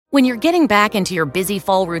When you're getting back into your busy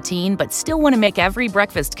fall routine but still want to make every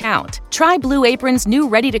breakfast count, try Blue Apron's new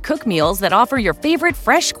ready-to-cook meals that offer your favorite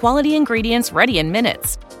fresh, quality ingredients ready in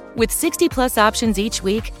minutes. With 60-plus options each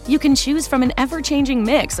week, you can choose from an ever-changing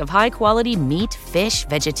mix of high-quality meat, fish,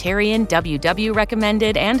 vegetarian, WW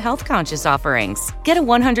recommended, and health-conscious offerings. Get a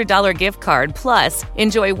 $100 gift card, plus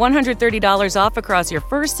enjoy $130 off across your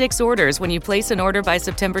first 6 orders when you place an order by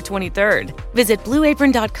September 23rd. Visit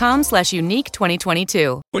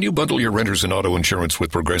blueapron.com/unique2022. When you bundle your renters and auto insurance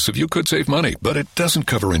with Progressive, you could save money, but it doesn't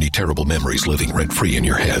cover any terrible memories living rent-free in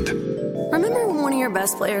your head. Remember when one of your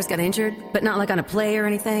best players got injured, but not like on a play or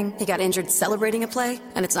anything? He got injured celebrating a play,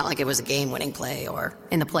 and it's not like it was a game-winning play or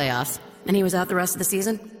in the playoffs. And he was out the rest of the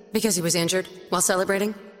season because he was injured while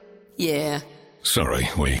celebrating? Yeah. Sorry,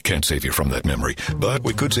 we can't save you from that memory, but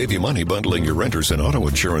we could save you money bundling your renters and auto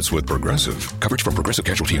insurance with Progressive. Coverage from Progressive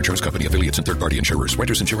Casualty Insurance Company, affiliates, and third-party insurers.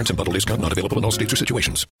 Renters insurance and bundle discount not available in all states or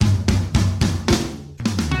situations.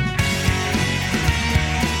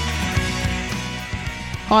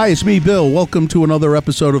 Hi, it's me, Bill. Welcome to another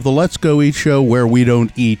episode of the Let's Go Eat Show, where we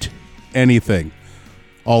don't eat anything.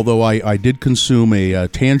 Although I did consume a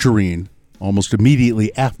tangerine almost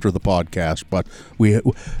immediately after the podcast, but we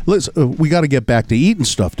got to get back to eating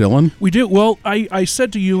stuff, Dylan. We do. Well, I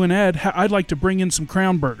said to you and Ed, I'd like to bring in some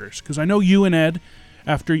Crown Burgers, because I know you and Ed,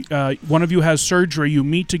 after one of you has surgery, you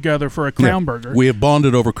meet together for a Crown Burger. We have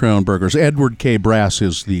bonded over Crown Burgers. Edward K. Brass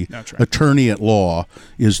is the attorney at law,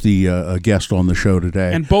 is the guest on the show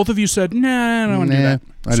today. And both of you said, nah, I don't want to do that.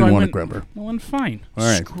 I didn't want a Crown Burger. Well, then fine. All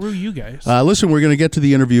right. Screw you guys. Listen, we're going to get to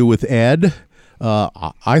the interview with Ed.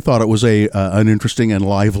 I thought it was an interesting and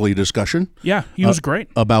lively discussion. Yeah, he was great.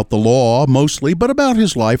 About the law, mostly, but about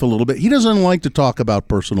his life a little bit. He doesn't like to talk about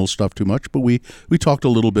personal stuff too much, but we talked a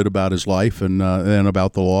little bit about his life and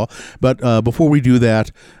about the law. But before we do that,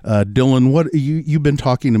 Dylan, what you've been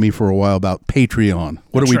talking to me for a while about Patreon.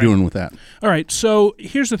 What are we doing with that? All right, so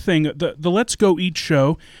here's the thing. The Let's Go Eat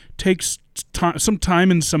show takes some time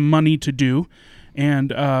and some money to do,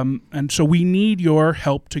 and so we need your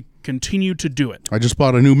help to continue to do it. I just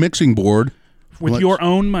bought a new mixing board. With your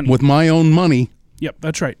own money. With my own money. Yep,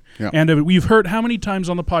 that's right. Yep. And we've heard, how many times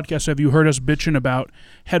on the podcast have you heard us bitching about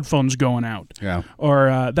headphones going out? Yeah.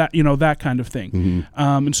 Or that kind of thing. Mm-hmm.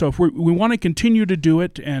 And so if we want to continue to do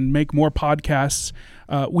it and make more podcasts,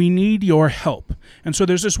 we need your help. And so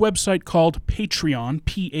there's this website called Patreon,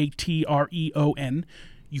 Patreon.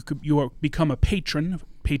 You become a patron of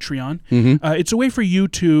Patreon. Mm-hmm. It's a way for you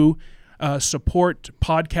to support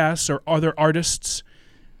podcasts or other artists.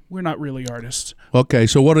 We're not really artists. Okay,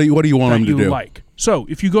 so what do you want them to do? Like. So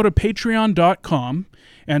if you go to patreon.com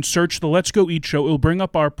and search the Let's Go Eat Show, it'll bring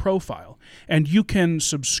up our profile. And you can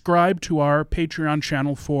subscribe to our Patreon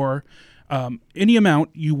channel for any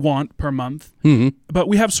amount you want per month. Mm-hmm. But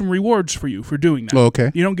we have some rewards for you for doing that. Oh,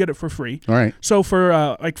 okay. You don't get it for free. All right. So for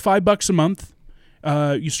like $5 a month,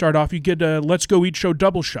 you start off, you get a Let's Go Eat Show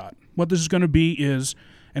double shot. What this is going to be is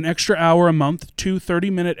an extra hour a month, 2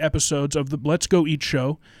 30-minute episodes of the Let's Go Eat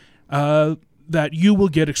Show that you will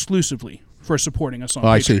get exclusively for supporting us on Patreon.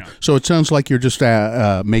 I see. So it sounds like you're just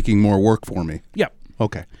making more work for me. Yep.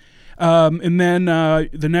 Okay. And then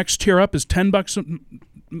the next tier up is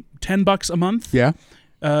 $10 a month. Yeah.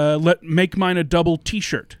 Make mine a double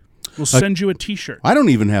T-shirt. We'll send you a T-shirt. I don't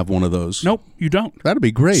even have one of those. Nope, you don't. That'd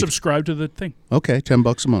be great. Subscribe to the thing. Okay,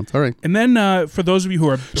 $10 a month. All right. And then for those of you who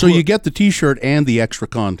are... you get the T-shirt and the extra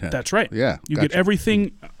content. That's right. Yeah. You get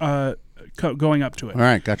everything going up to it. All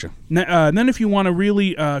right, gotcha. And then if you want to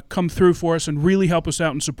really come through for us and really help us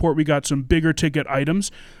out and support, we got some bigger ticket items.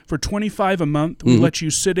 For $25 a month, we let you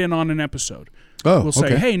sit in on an episode. Oh, we'll say,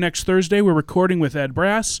 okay. hey, next Thursday we're recording with Ed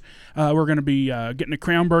Brass. We're going to be getting a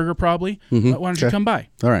Crown Burger probably. Mm-hmm. Why don't you come by?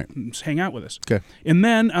 All right. And just hang out with us. Okay. And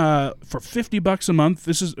then for $50 a month,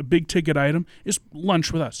 this is a big ticket item, is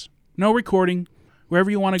lunch with us. No recording, wherever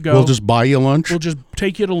you want to go. We'll just buy you lunch? We'll just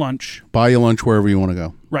take you to lunch. Buy you lunch wherever you want to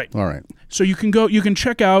go. Right. All right. So you can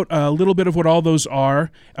check out a little bit of what all those are.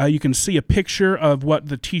 You can see a picture of what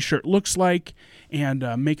the T-shirt looks like and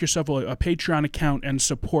make yourself a Patreon account and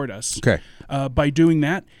support us by doing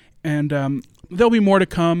that. And there'll be more to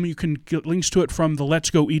come. You can get links to it from the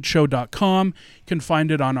letsgoeatshow.com. You can find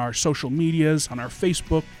it on our social medias, on our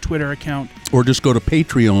Facebook, Twitter account. Or just go to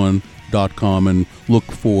Patreon.com and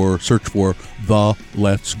search for the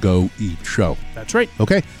Let's Go Eat Show. That's right.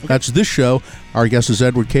 Okay, that's this show. Our guest is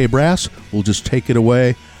Edward K. Brass. We'll just take it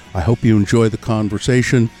away. I hope you enjoy the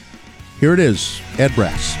conversation. Here it is, Ed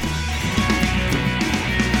Brass.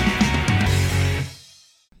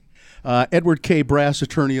 Edward K. Brass,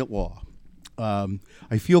 attorney at law.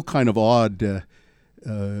 I feel kind of odd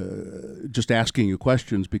just asking you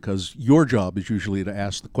questions, because your job is usually to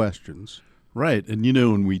ask the questions. Right. And, you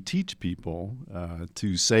know, when we teach people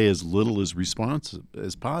to say as little as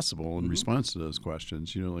possible in response to those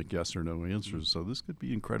questions, you know, like yes or no answers. So this could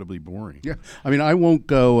be incredibly boring. Yeah. I mean, I won't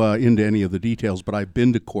go into any of the details, but I've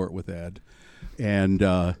been to court with Ed, and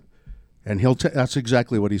he'll that's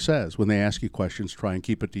exactly what he says. When they ask you questions, try and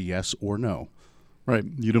keep it to yes or no. Right.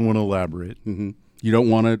 You don't want to elaborate. Mm-hmm. You don't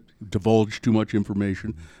want to divulge too much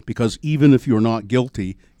information, because even if you're not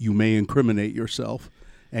guilty, you may incriminate yourself.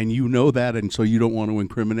 And you know that, and so you don't want to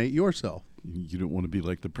incriminate yourself. You don't want to be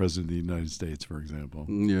like the President of the United States, for example.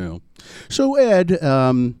 Yeah. So, Ed,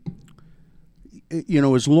 you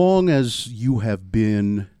know, as long as you have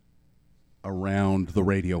been around the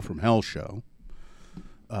Radio from Hell show,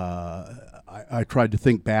 I tried to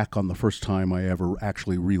think back on the first time I ever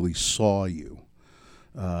actually really saw you.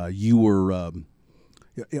 You were...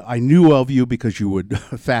 I knew of you because you would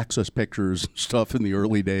fax us pictures and stuff in the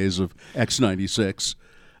early days of X96.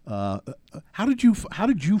 How did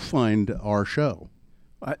you find our show?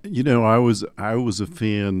 You know, I was a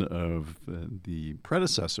fan of the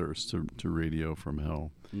predecessors to Radio from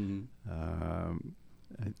Hell. Mm-hmm.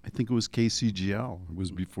 I think it was KCGL. It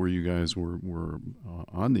was before you guys were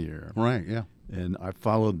on the air. Right. Yeah. And I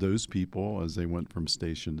followed those people as they went from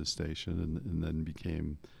station to station, and then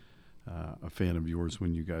became a fan of yours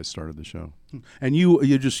when you guys started the show. And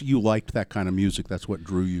you liked that kind of music. That's what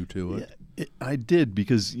drew you to it. Yeah, I did,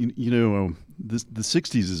 because you know the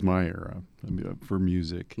 60s is my era for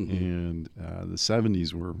music, mm-hmm. and the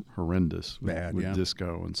 70s were horrendous with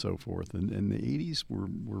disco and so forth, and the 80s were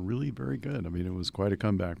really very good. I mean, it was quite a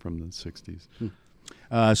comeback from the 60s.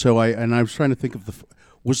 So I was trying to think of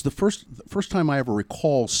the first time I ever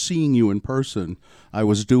recall seeing you in person. I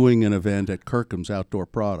was doing an event at Kirkham's Outdoor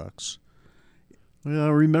Products. Yeah, I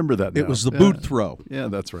remember that now. It was the boot throw. Yeah,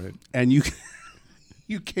 that's right. And you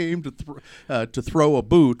came to throw a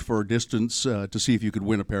boot for a distance to see if you could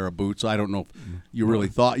win a pair of boots. I don't know if you really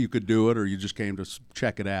thought you could do it, or you just came to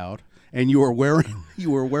check it out. And you were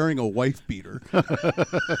wearing a wife beater.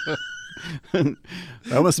 That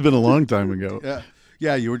must have been a long time ago. Yeah.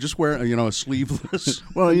 Yeah, you were just wearing, a sleeveless.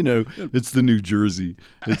 Well, it's the New Jersey.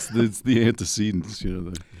 It's the antecedents,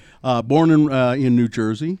 Born in New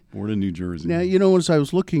Jersey. Born in New Jersey. Now, as I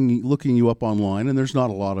was looking you up online, and there's not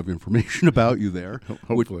a lot of information about you there.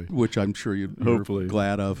 Hopefully. Which I'm sure you're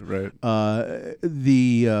glad of. Right.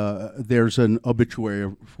 There's an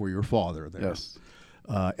obituary for your father there. Yes.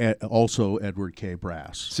 Also Edward K.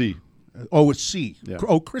 Brass. C. Oh, it's C. Yeah.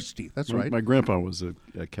 Oh, Christie. That's right. My grandpa was a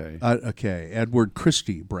K. Okay. Edward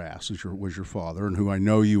Christie Brass was your father, and who I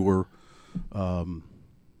know you were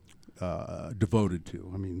devoted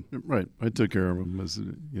to. I mean, right. I took care of him as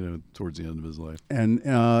towards the end of his life. And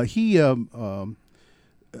he it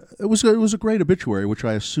was a great obituary, which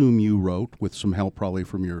I assume you wrote with some help probably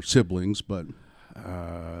from your siblings, but.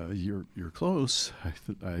 You're close.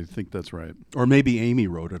 I think that's right. Or maybe Amy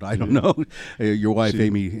wrote it. I don't know. Your wife,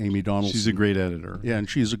 Amy Donaldson. She's a great editor. Yeah, and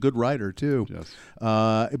she's a good writer too. Yes.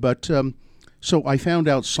 But so I found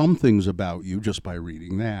out some things about you just by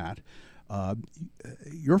reading that.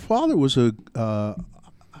 Your father was a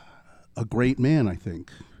great man, I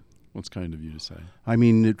think. What's kind of you to say? I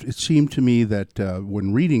mean, it seemed to me that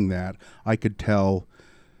when reading that, I could tell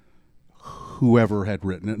whoever had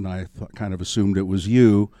written it, and I kind of assumed it was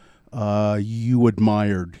you, you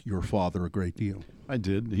admired your father a great deal. I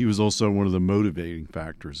did. He was also one of the motivating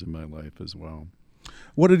factors in my life as well.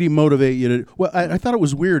 What did he motivate you to? Well, I thought it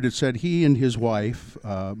was weird. It said he and his wife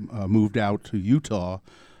moved out to Utah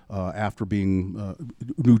after being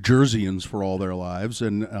New Jerseyans for all their lives,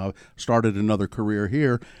 and started another career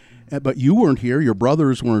here. But you weren't here, your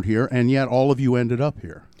brothers weren't here, and yet all of you ended up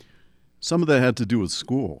here. Some of that had to do with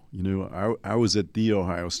school. I was at The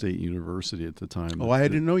Ohio State University at the time. Oh, I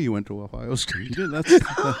didn't know you went to Ohio State. You did?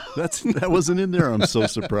 That wasn't in there. I'm so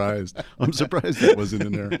surprised. I'm surprised that wasn't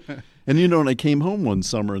in there. And, when I came home one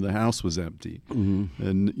summer, the house was empty. Mm-hmm.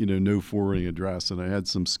 And, no forwarding address. And I had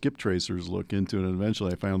some skip tracers look into it, and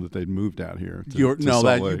eventually I found that they'd moved out here to Salt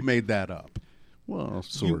Lake. You made that up. Well,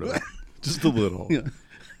 sort of. Just a little. Yeah.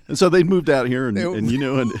 And so they moved out here, and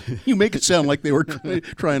you make it sound like they were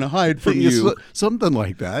trying to hide from you. Something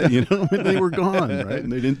like that, they were gone, right?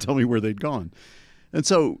 And they didn't tell me where they'd gone. And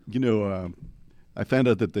so, I found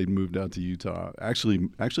out that they'd moved out to Utah. Actually,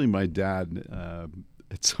 my dad,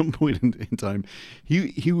 at some point in time,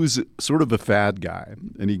 he was sort of a fad guy,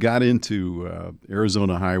 and he got into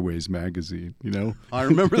Arizona Highways magazine. I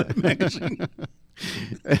remember that magazine.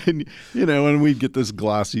 And, and we'd get this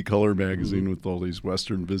glossy color magazine with all these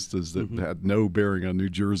Western vistas that had no bearing on New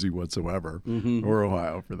Jersey whatsoever, or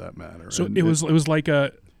Ohio for that matter. So it was like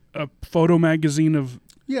a photo magazine of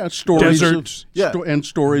stories deserts. And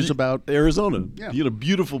stories about Arizona. Yeah.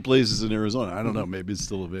 Beautiful places in Arizona. I don't know, maybe it's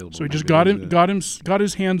still available. So he just got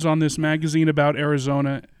his hands on this magazine about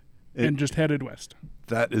Arizona and just headed west.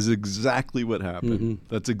 That is exactly what happened.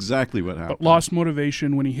 That's exactly what happened. But lost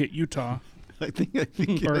motivation when he hit Utah. I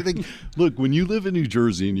think. Look, when you live in New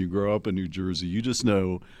Jersey and you grow up in New Jersey, you just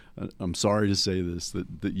know. I'm sorry to say this,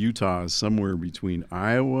 that Utah is somewhere between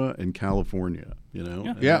Iowa and California.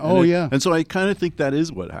 And so I kind of think that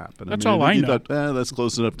is what happened. That's all I know. Thought, that's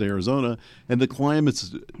close enough to Arizona, and the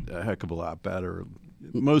climate's a heck of a lot better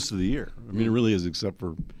most of the year. I mean, it really is, except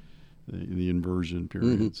for the inversion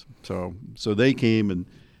periods. So they came, and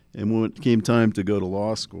when it came time to go to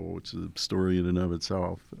law school, which is a story in and of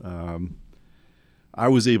itself, I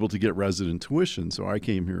was able to get resident tuition, so I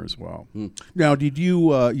came here as well. Now, did you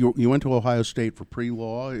went to Ohio State for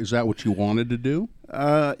pre-law? Is that what you wanted to do?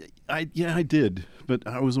 I did, but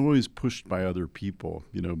I was always pushed by other people.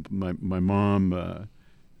 My mom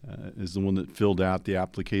is the one that filled out the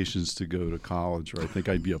applications to go to college, or I think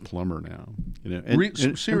I'd be a plumber now.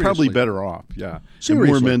 And probably better off. Yeah,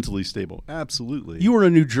 seriously, and more mentally stable. Absolutely. You were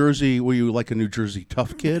in New Jersey. Were you like a New Jersey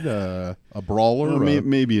tough kid, a brawler? Well,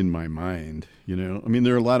 maybe in my mind. I mean,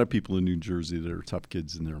 there are a lot of people in New Jersey that are tough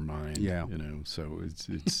kids in their mind. Yeah. So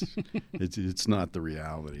it's not the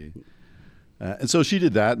reality. And so she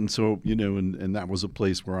did that, and so and that was a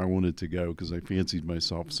place where I wanted to go because I fancied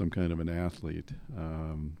myself some kind of an athlete.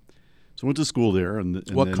 So I went to school there. And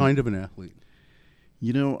what kind of an athlete?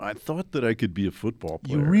 I thought that I could be a football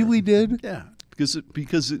player. You really did? Yeah,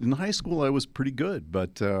 because in high school I was pretty good,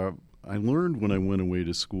 but I learned when I went away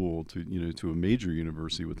to school to a major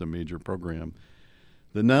university with a major program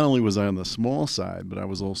that not only was I on the small side, but I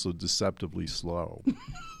was also deceptively slow.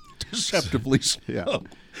 Deceptively slow.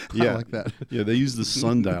 Yeah. I like that. Yeah, they used the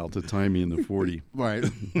sundial to time me in the 40. Right.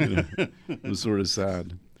 It was sort of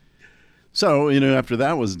sad. So, after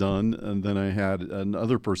that was done, and then I had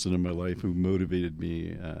another person in my life who motivated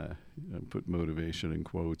me, put motivation in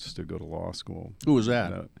quotes, to go to law school. Who was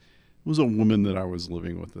that? It was a woman that I was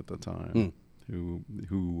living with at the time who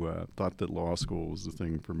thought that law school was the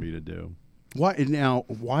thing for me to do. Why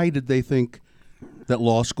did they think that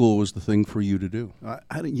law school was the thing for you to do?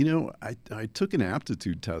 I took an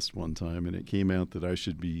aptitude test one time, and it came out that I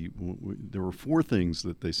should be. There were 4 things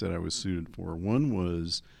that they said I was suited for. One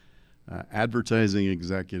was advertising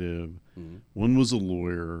executive. One was a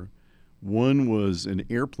lawyer. One was an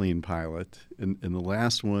airplane pilot, and the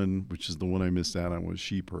last one, which is the one I missed out on, was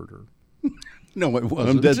sheep herder. No, it wasn't.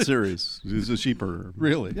 I'm dead serious. He was a sheep herder.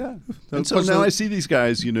 Really? Yeah. And so now I see these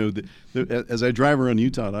guys, as I drive around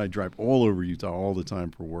Utah, and I drive all over Utah all the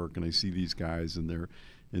time for work, and I see these guys in their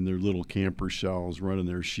little camper shells running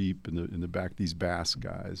their sheep in the back, these Basque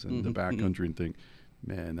guys in the backcountry, and think,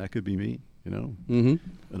 man, that could be me. And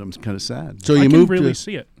I'm kind of sad. So I can really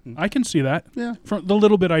see it. I can see that. Yeah. From the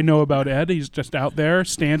little bit I know about Ed, he's just out there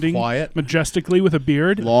standing quiet, majestically with a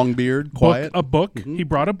beard, long beard, quiet. A book. He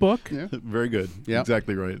brought a book. Yeah. Very good. Yeah.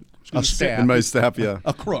 Exactly right. A staff. And my staff, yeah.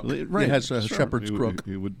 A crook. Right. It has a shepherd's crook.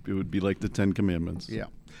 It would be like the 10 Commandments. Yeah.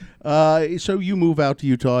 So you move out to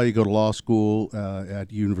Utah. You go to law school at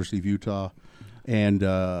the University of Utah. And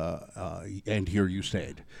here you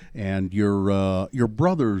stayed. And your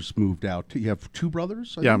brothers moved out. You have 2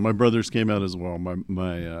 brothers? Yeah, my brothers came out as well.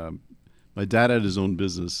 My dad had his own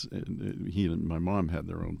business. And he and my mom had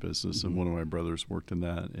their own business, and one of my brothers worked in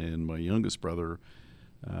that. And my youngest brother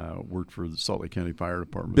worked for the Salt Lake County Fire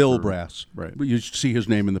Department. Bill Brass. Right. You see his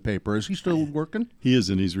name in the paper. Is he still working? He is,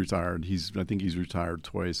 and he's retired. I think he's retired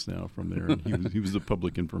twice now from there. And he was the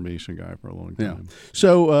public information guy for a long time. Yeah.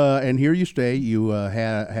 So, and here you stay. You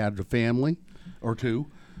had a family or 2.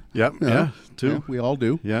 Yep. Yeah. 2. Yeah, we all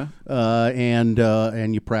do. Yeah.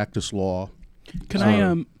 And you practice law.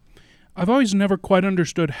 Can I've always never quite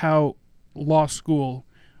understood how law school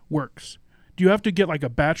works. Do you have to get like a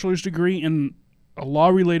bachelor's degree in a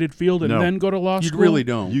law-related field and then go to law school? You really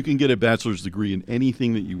don't. You can get a bachelor's degree in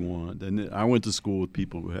anything that you want. And I went to school with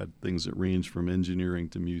people who had things that ranged from engineering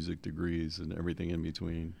to music degrees and everything in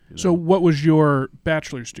between. So what was your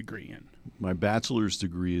bachelor's degree in? My bachelor's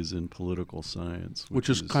degree is in political science. Which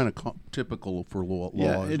is kind of typical for law.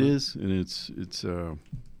 Yeah, it is. And it's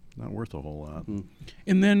not worth a whole lot.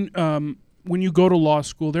 And then when you go to law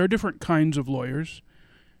school, there are different kinds of lawyers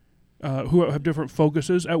who have different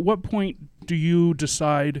focuses. At what point do you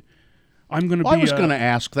decide I'm going to be... I was going to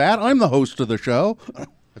ask that. I'm the host of the show.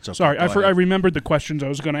 That's okay. Sorry, I remembered the questions I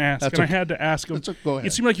was going to ask, That's and okay. I had to ask them. Go ahead.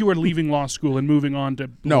 It seemed like you were leaving law school and moving on to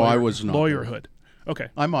No, I was not. lawyerhood. Okay.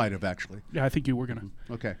 I might have, actually. Yeah, I think you were going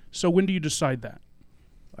to. Okay. So when do you decide that?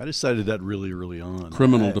 I decided that really early on.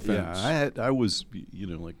 Criminal defense. Yeah, I was,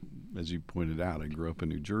 like as you pointed out, I grew up in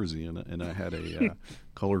New Jersey, and I had a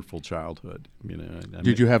colorful childhood.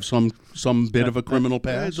 Did you have some bit of a criminal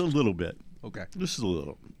past? A little bit. Okay. Just a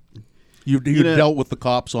little. You dealt with the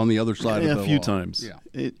cops on the other side of the law. A few times.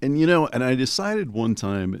 Yeah. And I decided one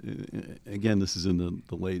time, again, this is in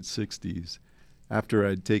the late 60s, after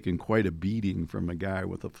I'd taken quite a beating from a guy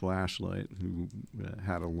with a flashlight who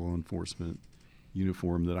had a law enforcement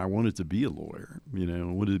uniform, that I wanted to be a lawyer. I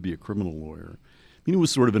wanted to be a criminal lawyer. It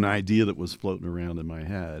was sort of an idea that was floating around in my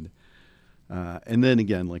head. And then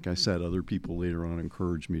again, like I said, other people later on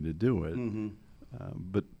encouraged me to do it. Mm-hmm.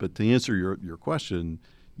 But to answer your question,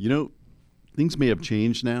 things may have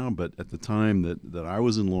changed now, but at the time that I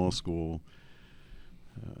was in law school,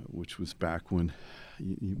 which was back when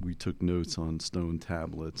we took notes on stone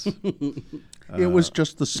tablets. It was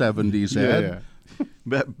just the 70s, Ed. Yeah.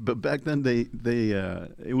 But back then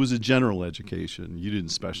it was a general education. You didn't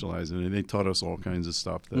specialize in it. They taught us all kinds of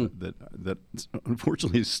stuff that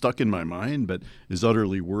unfortunately is stuck in my mind, but is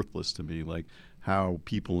utterly worthless to me, like how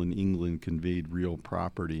people in England conveyed real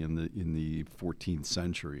property in the 14th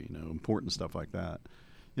century. Important stuff like that.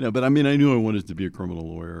 But I knew I wanted to be a criminal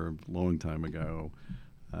lawyer a long time ago.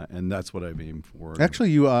 And that's what I've aimed for.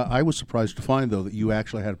 Actually, I was surprised to find, though, that you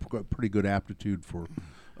actually had a pretty good aptitude for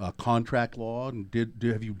contract law. And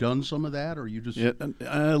have you done some of that, or you just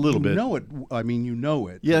a little bit? You know it. I mean, you know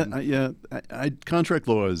it. Yeah, contract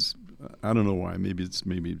law is. I don't know why. Maybe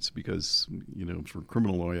it's because for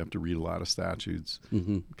criminal law you have to read a lot of statutes.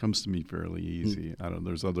 Mm-hmm. It comes to me fairly easy. I don't.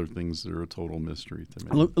 There's other things that are a total mystery to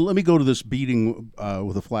me. Let me go to this beating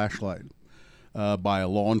with a flashlight. By a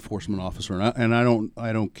law enforcement officer, and I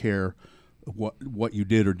don't care what you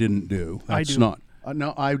did or didn't do. That's I do. Not.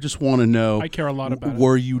 No, I just want to know. I care a lot about it.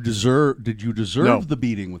 Did you deserve the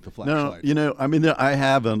beating with the flashlight? No, I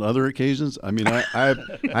have on other occasions. I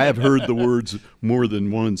have heard the words more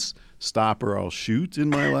than once. Stop or I'll shoot in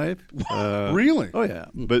my life. Really? Oh yeah,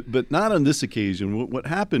 but not on this occasion. What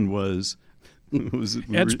happened was.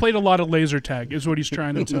 Ed's played a lot of laser tag, is what he's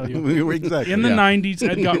trying to tell you. Exactly. In the 90s,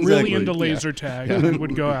 Ed got really into laser tag and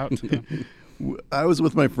would go out. I was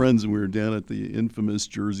with my friends, and we were down at the infamous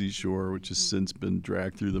Jersey Shore, which has since been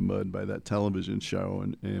dragged through the mud by that television show.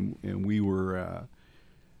 And we were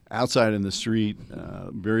outside in the street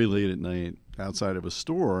very late at night outside of a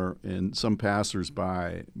store, and some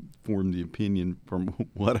passersby formed the opinion, from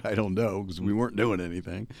what I don't know, because we weren't doing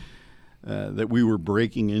anything, that we were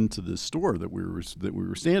breaking into the store that we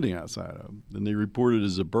were standing outside of, and they reported it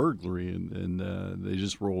as a burglary, and they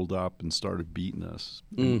just rolled up and started beating us.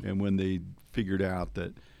 And when they figured out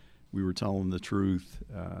that we were telling the truth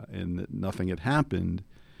and that nothing had happened,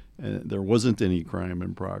 there wasn't any crime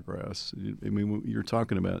in progress. You're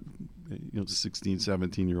talking about 16,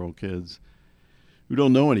 17-year-old kids who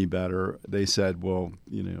don't know any better. They said, well,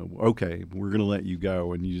 okay, we're going to let you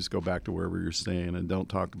go, and you just go back to wherever you're staying, and don't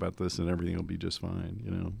talk about this, and everything will be just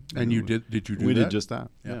fine. And you did you do we that? Did just that,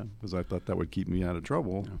 yeah, because I thought that would keep me out of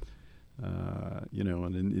trouble. Yeah.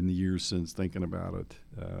 And in the years since thinking about it,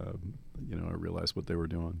 I realized what they were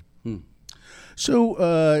doing. So,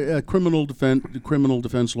 a criminal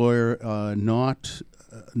defense lawyer, not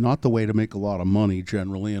the way to make a lot of money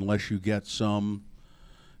generally, unless you get some.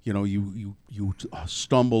 You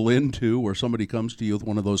stumble into, or somebody comes to you with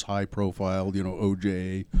one of those high-profile,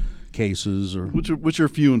 OJ cases, or which are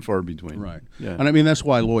few and far between. Right. Yeah. And that's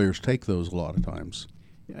why lawyers take those a lot of times.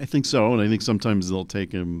 I think so, and I think sometimes they'll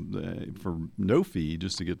take them for no fee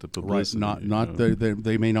just to get the publicity. Right.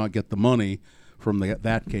 They may not get the money from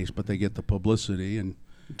that case, but they get the publicity, and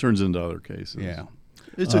it turns into other cases. Yeah.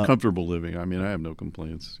 It's a comfortable living. I have no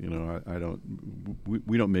complaints. I don't.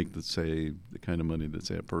 We don't make the kind of money that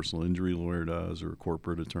say a personal injury lawyer does, or a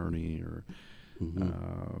corporate attorney, or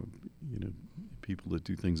people that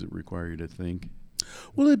do things that require you to think.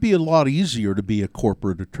 Well, it'd be a lot easier to be a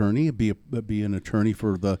corporate attorney. It'd be an attorney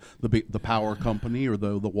for the power company or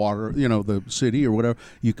the water, the city or whatever.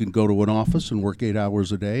 You can go to an office and work 8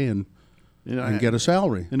 hours a day and get a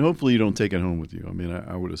salary. And hopefully you don't take it home with you.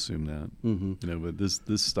 I would assume that. Mm-hmm. But this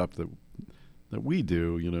stuff that we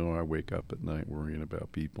do, I wake up at night worrying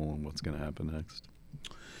about people and what's going to happen next.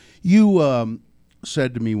 You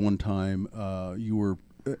said to me one time you were,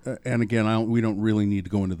 and again, we don't really need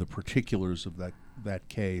to go into the particulars of that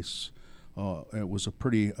case. It was a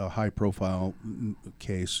pretty high-profile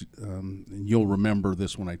case. And you'll remember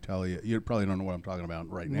this when I tell you. You probably don't know what I'm talking about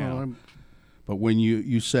right now. But when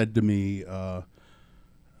you said to me, I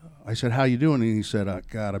said, "How you doing?" And he said,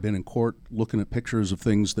 "God, I've been in court looking at pictures of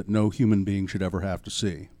things that no human being should ever have to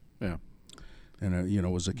see." Yeah. And it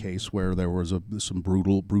was a case where there was some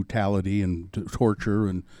brutality and torture,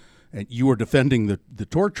 and you were defending the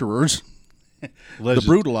torturers, the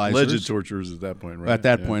brutalizers, alleged torturers at that point, right? At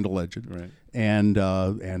that point, alleged, right? And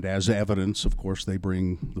as evidence, of course,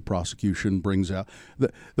 the prosecution brings out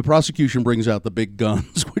the prosecution brings out the big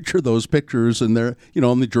guns, which are those pictures, and they're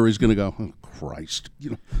and the jury's going to go, "Oh, Christ,"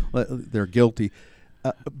 they're guilty.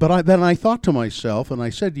 But then I thought to myself, and I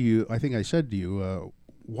said to you,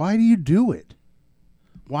 why do you do it?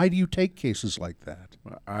 Why do you take cases like that?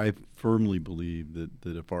 I firmly believe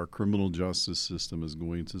that if our criminal justice system is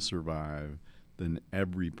going to survive, then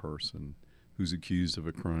every person who's accused of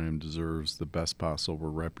a crime deserves the best possible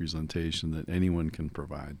representation that anyone can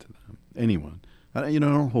provide to them. Anyone. I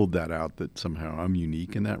don't hold that out that somehow I'm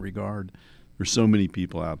unique in that regard. There's so many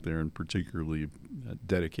people out there, and particularly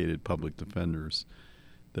dedicated public defenders,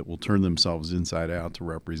 that will turn themselves inside out to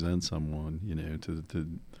represent someone,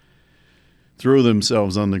 to throw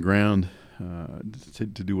themselves on the ground to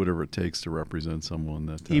do whatever it takes to represent someone.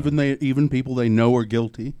 That even people they know are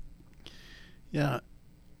guilty. Yeah,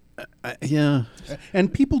 yeah.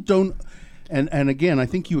 And people don't. And again, I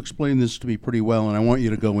think you explained this to me pretty well, and I want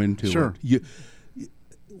you to go into it.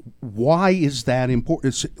 Why is that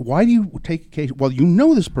important? Why do you take a case? Well, you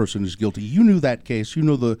know this person is guilty. You knew that case. You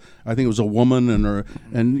know I think it was a woman,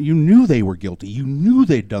 and you knew they were guilty. You knew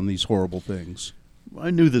they'd done these horrible things.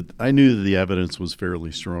 I knew that the evidence was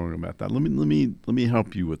fairly strong about that. Let me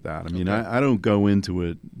help you with that. I mean, I don't go into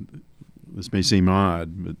it. This may seem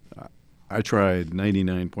odd, but I tried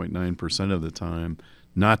 99.9% of the time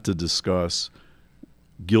not to discuss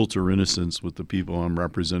guilt or innocence with the people I'm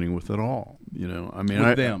representing with at all. I mean,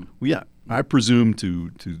 with them. Yeah, I presume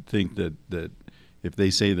to think that if they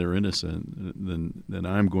say they're innocent, then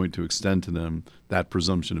I'm going to extend to them that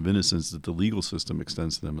presumption of innocence that the legal system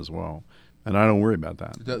extends to them as well. And I don't worry about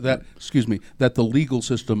that. That the legal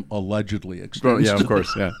system allegedly extends. Well, yeah, of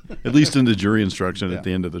course, yeah. At least in the jury instruction at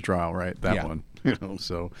the end of the trial, right? That one,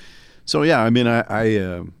 So yeah, I mean,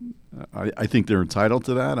 I think they're entitled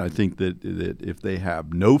to that. I think that if they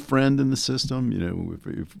have no friend in the system,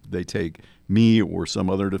 if they take me or some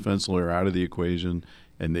other defense lawyer out of the equation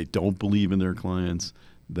and they don't believe in their clients,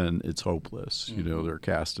 then it's hopeless. Mm-hmm. They're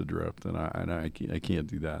cast adrift, and I can't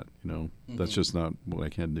do that. Mm-hmm. That's just not what I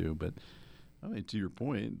can do. But I mean, to your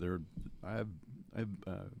point, I have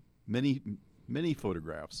many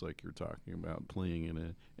photographs like you're talking about playing in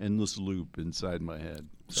an endless loop inside my head.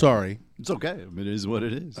 Sorry. It's okay. I mean, it is what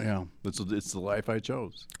it is. Yeah. It's the life I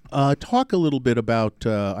chose. Talk a little bit about,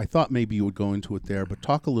 I thought maybe you would go into it there, but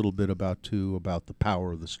talk a little bit about the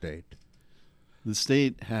power of the state. The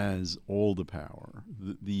state has all the power.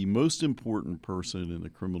 The most important person in the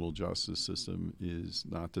criminal justice system is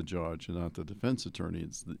not the judge and not the defense attorney.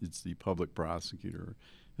 It's the public prosecutor.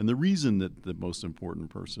 And the reason that the most important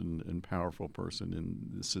person and powerful person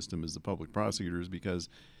in the system is the public prosecutor is because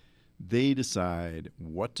they decide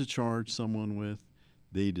what to charge someone with.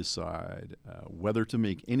 They decide whether to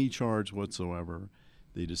make any charge whatsoever.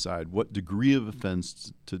 They decide what degree of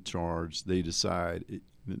offense to charge. They decide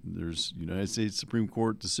there's United States Supreme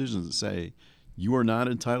Court decisions that say you are not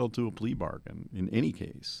entitled to a plea bargain in any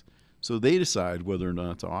case. So they decide whether or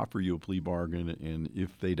not to offer you a plea bargain, and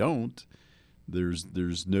if they don't,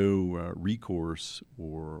 there's no recourse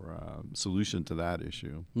or solution to that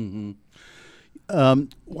issue. Mm-hmm.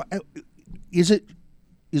 Is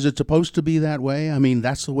it supposed to be that way? I mean,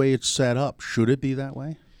 that's the way it's set up. Should it be that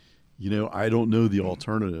way? I don't know the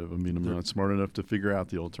alternative. I mean, I'm not smart enough to figure out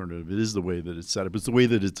the alternative. It is the way that it's set up. It's the way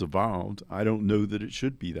that it's evolved. I don't know that it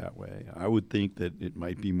should be that way. I would think that it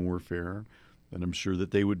might be more fair, and I'm sure that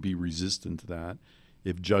they would be resistant to that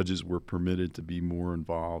if judges were permitted to be more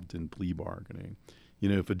involved in plea bargaining.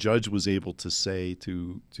 If a judge was able to say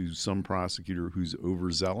to some prosecutor who's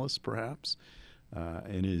overzealous, perhaps,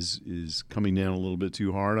 and is coming down a little bit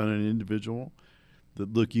too hard on an individual,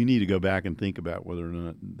 that look, you need to go back and think about whether or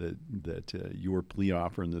not that your plea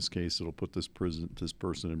offer in this case that'll put this person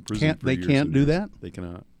in prison. They can't do that. They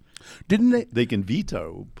cannot. Didn't they? They can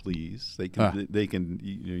veto pleas. They can. They can.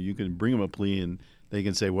 You can bring them a plea, and they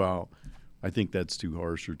can say, "Well, I think that's too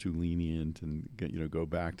harsh or too lenient," and go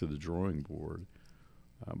back to the drawing board.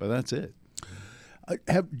 But that's it.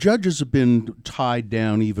 Judges have been tied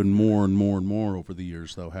down even more and more and more over the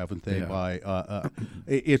years, though, haven't they? Yeah. By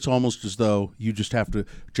it's almost as though you just have to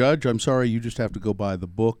judge. I'm sorry, you just have to go by the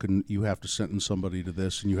book, and you have to sentence somebody to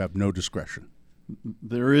this, and you have no discretion.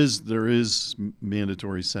 There is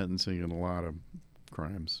mandatory sentencing in a lot of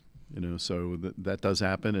crimes. So that does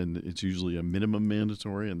happen, and it's usually a minimum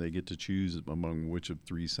mandatory, and they get to choose among which of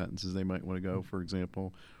 3 sentences they might want to go, for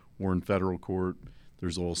example. Or in federal court,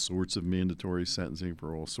 there's all sorts of mandatory sentencing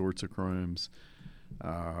for all sorts of crimes.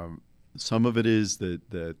 Some of it is that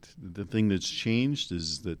the thing that's changed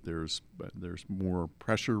is that there's more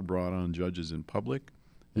pressure brought on judges in public,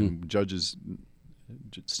 and judges,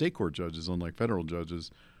 state court judges, unlike federal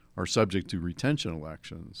judges, are subject to retention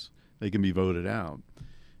elections. They can be voted out.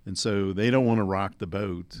 And so they don't want to rock the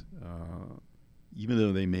boat, even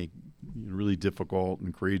though they make really difficult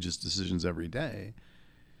and courageous decisions every day.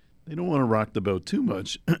 They don't want to rock the boat too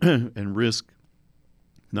much and risk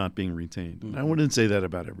not being retained. And I wouldn't say that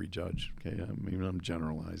about every judge. Okay, I'm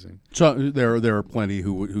generalizing. So there are plenty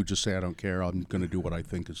who just say, I don't care. I'm going to do what I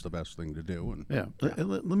think is the best thing to do. And yeah.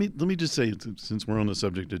 Let me just say, since we're on the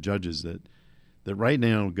subject of judges, that right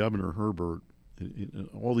now Governor Herbert, in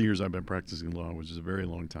all the years I've been practicing law, which is a very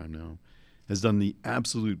long time now, has done the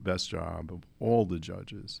absolute best job of all the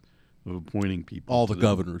judges of appointing people. All the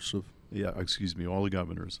governors of all the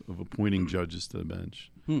governors of appointing judges to the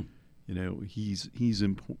bench. He's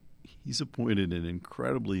appointed an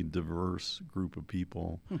incredibly diverse group of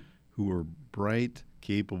people who are bright,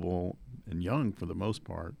 capable, and young for the most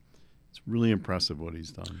part. It's really impressive what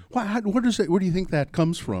he's done. Where do you think that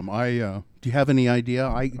comes from? Do you have any idea?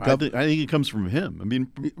 I think it comes from him. I mean,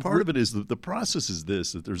 part of it is the process is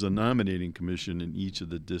this, that there's a nominating commission in each of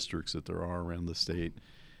the districts that there are around the state.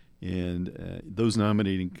 And those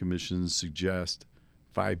nominating commissions suggest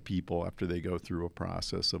 5 people after they go through a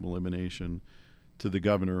process of elimination to the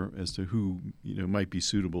governor as to who might be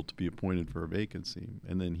suitable to be appointed for a vacancy.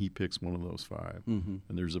 And then he picks one of those 5. Mm-hmm.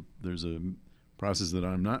 And there's a process that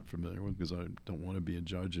I'm not familiar with because I don't want to be a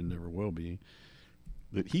judge and never will be,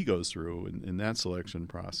 that he goes through in that selection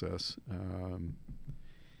process.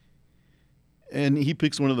 And he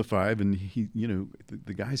picks one of the 5, and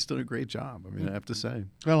the guy's done a great job. I mean, I have to say.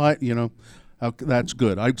 Well, that's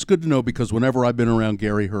good. It's good to know because whenever I've been around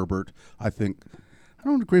Gary Herbert, I think, I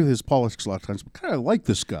don't agree with his politics a lot of times, but kind of like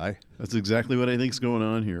this guy. That's exactly what I think is going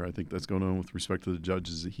on here. I think that's going on with respect to the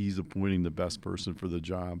judges, that he's appointing the best person for the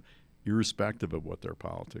job, irrespective of what their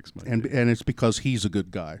politics might be. And it's because he's a good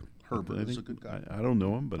guy. Herbert is a good guy. I don't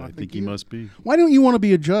know him, but I think he must be. Why don't you want to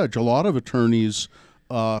be a judge? A lot of attorneys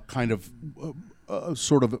kind of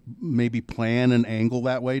sort of maybe plan and angle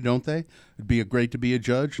that way, don't they? It'd be great to be a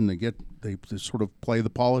judge, and they sort of play the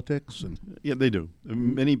politics. And yeah, they do.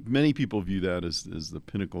 Many people view that as the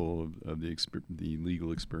pinnacle of the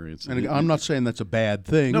legal experience. And I'm not saying that's a bad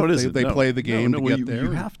thing. No, it isn't. They play the game to get there.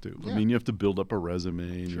 You have to. Yeah. I mean, you have to build up a resume,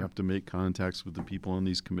 and you have to make contacts with the people on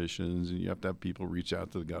these commissions, and you have to have people reach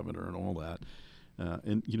out to the governor and all that.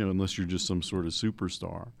 And unless you're just some sort of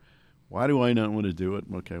superstar. Why do I not want to do it?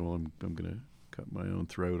 Okay, well, I'm going to cut my own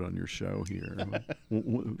throat on your show here.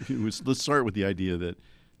 Let's start with the idea that,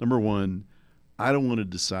 number one, I don't want to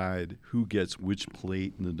decide who gets which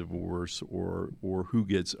plate in the divorce or who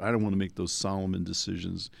gets – I don't want to make those Solomon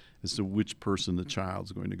decisions as to which person the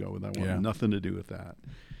child's going to go with. I want nothing to do with that.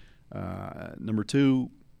 Number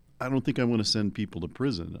two, I don't think I want to send people to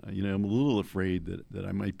prison. I'm a little afraid that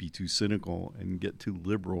I might be too cynical and get too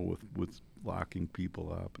liberal with locking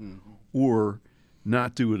people up, or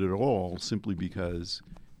not do it at all simply because,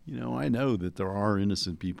 I know that there are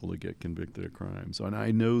innocent people that get convicted of crimes, and I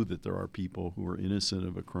know that there are people who are innocent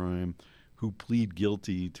of a crime who plead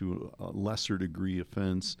guilty to a lesser degree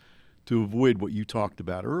offense to avoid what you talked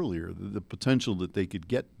about earlier, the potential that they could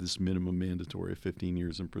get this minimum mandatory of 15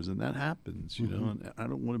 years in prison. That happens, and I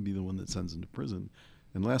don't want to be the one that sends them to prison.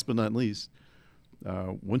 And last but not least,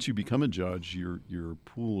 once you become a judge, your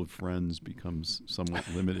pool of friends becomes somewhat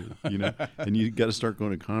limited, and you got to start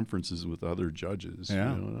going to conferences with other judges.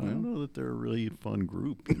 Yeah. I don't know that they're a really fun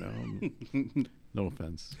group. No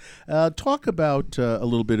offense. Talk about a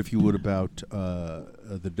little bit, if you would, about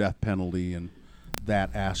the death penalty and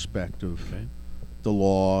that aspect of the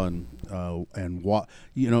law and what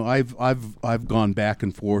I've gone back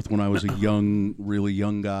and forth. When I was a really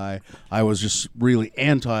young guy, I was just really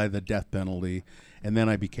anti the death penalty. And then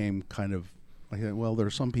I became kind of like, well, there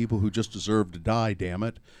are some people who just deserve to die, damn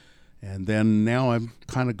it. And then now I've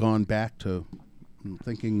kind of gone back to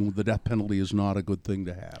thinking the death penalty is not a good thing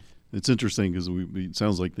to have. It's interesting because it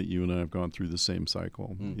sounds like that you and I have gone through the same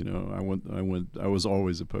cycle. I was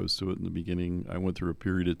always opposed to it in the beginning. I went through a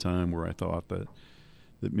period of time where I thought that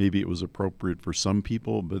maybe it was appropriate for some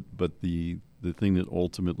people, but the thing that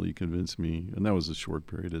ultimately convinced me, and that was a short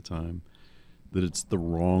period of time, that it's the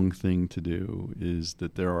wrong thing to do, is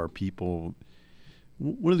that there are people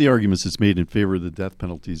One of the arguments that's made in favor of the death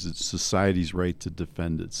penalty is it's society's right to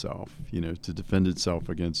defend itself, to defend itself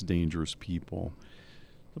against dangerous people.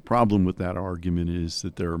 The problem with that argument is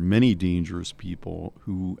that there are many dangerous people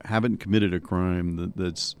who haven't committed a crime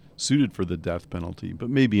that's suited for the death penalty, but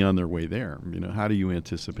may be on their way there. How do you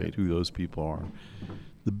anticipate who those people are?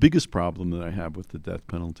 The biggest problem that I have with the death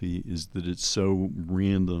penalty is that it's so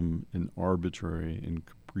random and arbitrary and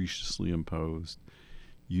capriciously imposed.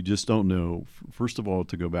 You just don't know. First of all,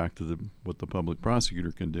 to go back to what the public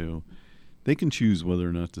prosecutor can do, they can choose whether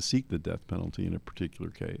or not to seek the death penalty in a particular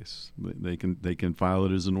case. They can file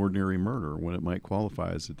it as an ordinary murder when it might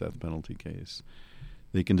qualify as a death penalty case.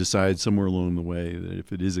 They can decide somewhere along the way that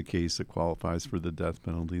if it is a case that qualifies for the death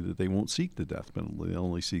penalty, that they won't seek the death penalty. They'll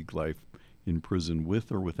only seek life in prison with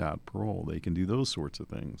or without parole. They can do those sorts of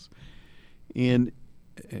things. And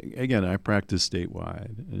again, I practice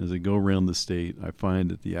statewide, and as I go around the state, I find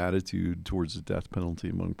that the attitude towards the death penalty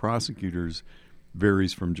among prosecutors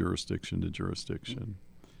varies from jurisdiction to jurisdiction.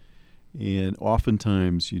 And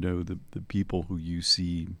oftentimes, the people who you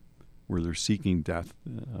see where they're seeking death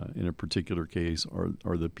in a particular case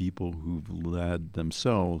are the people who've led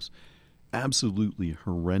themselves absolutely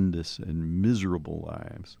horrendous and miserable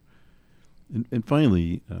lives. And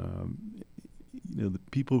finally, the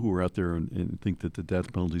people who are out there and think that the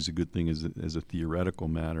death penalty is a good thing as a theoretical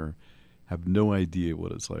matter have no idea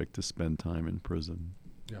what it's like to spend time in prison.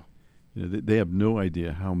 Yeah. They have no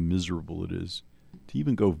idea how miserable it is to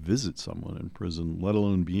even go visit someone in prison, let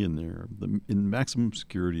alone be in there. In maximum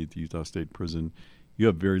security at the Utah State Prison, you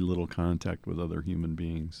have very little contact with other human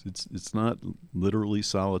beings. It's not literally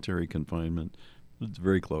solitary confinement. It's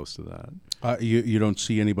very close to that. You don't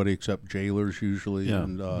see anybody except jailers usually, yeah.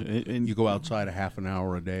 and you go outside a half an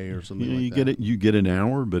hour a day or something like that. You get an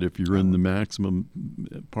hour, but if you're in the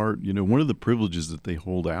maximum part, one of the privileges that they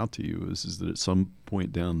hold out to you is that at some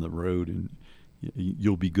point down the road, and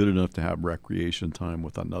you'll be good enough to have recreation time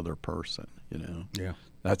with another person. Yeah,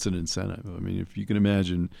 that's an incentive. I mean, if you can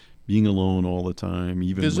imagine being alone all the time,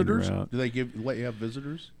 even visitors. When you're out, Do they let you have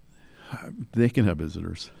visitors? They can have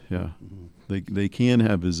visitors, yeah. Mm-hmm. They can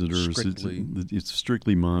have visitors. Strictly. It's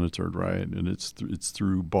strictly monitored, right? And it's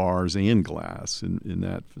through bars and glass in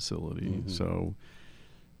that facility. Mm-hmm. So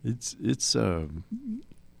it's knowing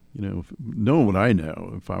what I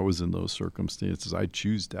know, if I was in those circumstances, I'd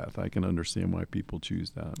choose death. I can understand why people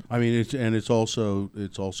choose that. I mean, it's also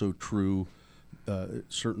true,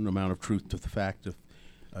 certain amount of truth to the fact if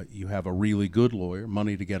you have a really good lawyer,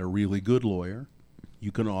 money to get a really good lawyer,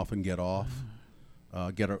 you can often get off,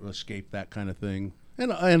 escape that kind of thing,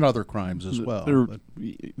 and other crimes as well.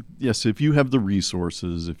 Yes, if you have the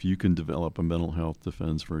resources, if you can develop a mental health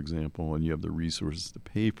defense, for example, and you have the resources to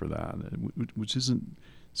pay for that, which isn't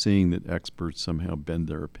saying that experts somehow bend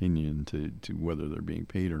their opinion to whether they're being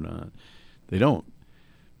paid or not. They don't.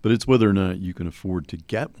 But it's whether or not you can afford to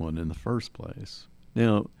get one in the first place.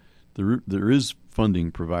 Now, there is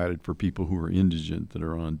funding provided for people who are indigent that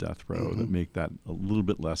are on death row mm-hmm. that make that a little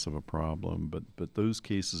bit less of a problem. But those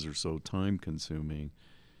cases are so time-consuming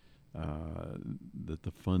that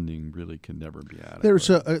the funding really can never be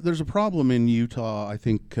adequate. There's a problem in Utah, I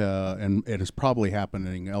think, and it is probably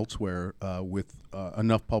happening elsewhere with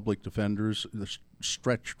enough public defenders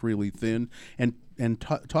stretched really thin. And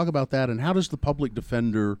talk about that. And how does the public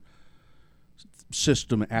defender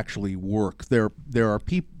system actually work? There are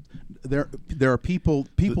people. There are people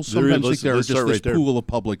sometimes think there is just this pool of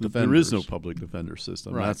public defenders. There is no public defender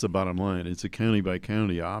system. Right. That's the bottom line. It's a county by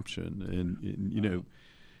county option,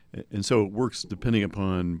 and so it works depending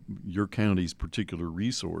upon your county's particular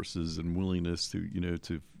resources and willingness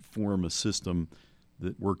to form a system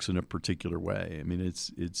that works in a particular way. I mean,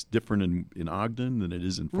 it's different in Ogden than it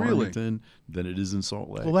is in Farmington than it is in Salt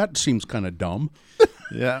Lake. Well, that seems kind of dumb.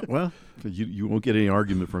 Yeah, well, you won't get any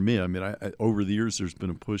argument from me. I mean, I over the years there's been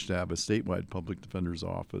a push to have a statewide public defender's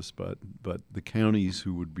office, but the counties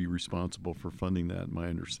who would be responsible for funding that, my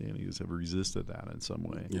understanding is, have resisted that in some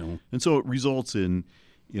way. Yeah. And so it results in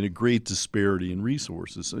a great disparity in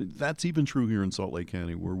resources. So that's even true here in Salt Lake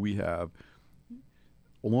County, where we have,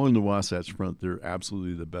 along the Wasatch Front, they're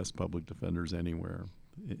absolutely the best public defenders anywhere.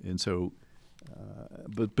 And so,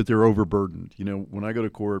 but they're overburdened. When I go to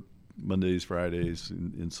court Mondays, Fridays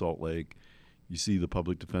in Salt Lake, you see the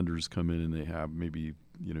public defenders come in and they have maybe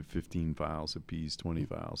 15 files apiece, 20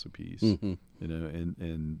 files apiece. Mm-hmm.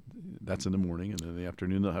 And that's in the morning, and then in the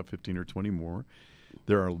afternoon they'll have 15 or 20 more.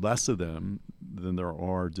 There are less of them than there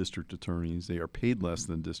are district attorneys. They are paid less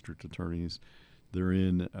than district attorneys. They're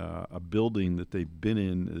in a building that they've been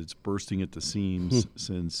in that's bursting at the seams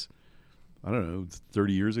since, I don't know,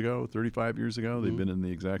 30 years ago, 35 years ago. They've been in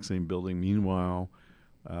the exact same building. Meanwhile,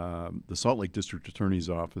 The Salt Lake District Attorney's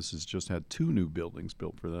Office has just had 2 new buildings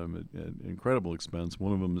built for them at incredible expense.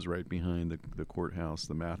 One of them is right behind the courthouse,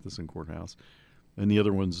 the Matheson Courthouse, and the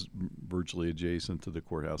other one's virtually adjacent to the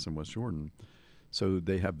courthouse in West Jordan. So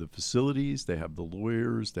they have the facilities, they have the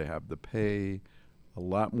lawyers, they have the pay. A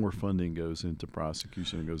lot more funding goes into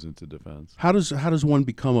prosecution and goes into defense. How does one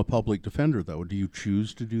become a public defender, though? Do you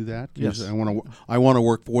choose to do that? Yes. I want to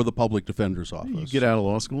work for the public defender's office. You get out of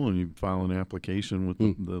law school and you file an application with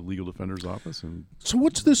the legal defender's office. And so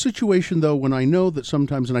what's the situation, though, when I know that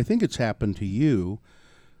sometimes, and I think it's happened to you,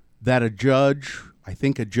 that a judge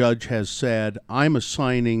has said, I'm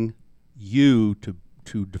assigning you to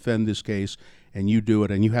defend this case, and you do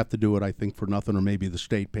it, and you have to do it, I think, for nothing, or maybe the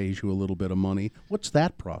state pays you a little bit of money. What's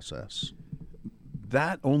that process?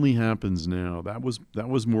 That only happens now. That was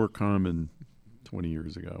more common 20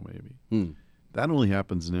 years ago, maybe. That only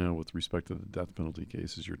happens now with respect to the death penalty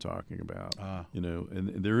cases you're talking about.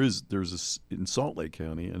 And there's in Salt Lake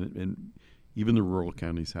County, and even the rural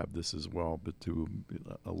counties have this as well, but to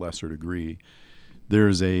a lesser degree.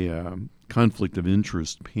 There's a conflict of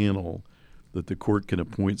interest panel that the court can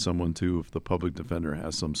appoint someone to if the public defender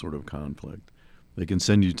has some sort of conflict. They can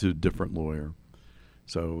send you to a different lawyer.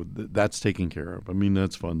 So that's taken care of. I mean,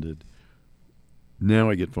 that's funded. Now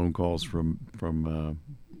I get phone calls from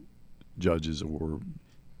judges or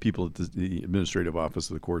people at the administrative office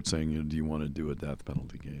of the court saying, do you want to do a death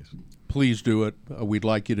penalty case? Please do it. We'd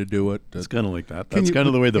like you to do it. It's kind of like that. That's kind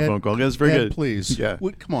of the way the phone call goes. Very good. Please. Yeah.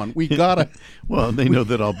 Come on. We got to. Well, they know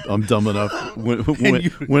that I'm dumb enough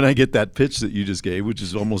when I get that pitch that you just gave, which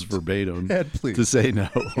is almost verbatim, to say no.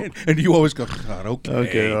 And you always go, God, okay.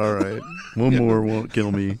 Okay, all right. One more won't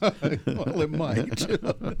kill me. Well, it might.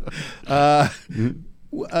 I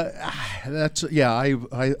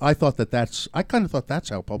thought that's. I kind of thought that's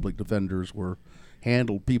how public defenders were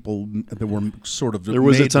handled. People that were sort of. There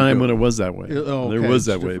was a time when it was that way. Okay, there was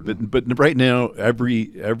that way, but right now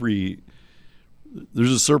every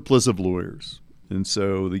there's a surplus of lawyers, and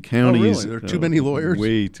so the counties. There are too many lawyers.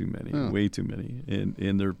 Way too many. Way too many,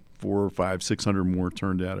 and there are 400 or 500, 600 more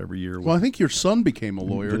turned out every year. Well, I think your son became a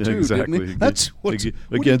lawyer too. Exactly. Didn't he? That's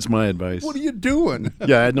against my advice. What are you doing?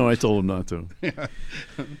 Yeah, no, I told him not to. Yeah.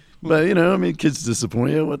 But kids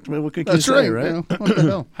disappoint you. What can kids say, right? What the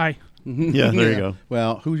hell? Hi. Yeah, there you go.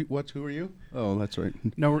 Well, who are you? Oh, that's right.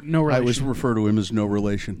 No relation. I always refer to him as no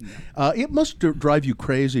relation. It must drive you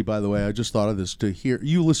crazy, by the way. I just thought of this, to hear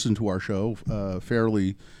you listen to our show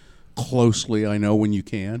fairly closely, I know, when you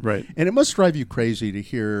can. Right. And it must drive you crazy to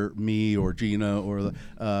hear me or Gina or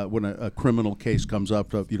when a criminal case comes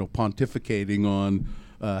up, pontificating on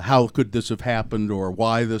how could this have happened or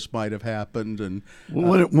why this might have happened. And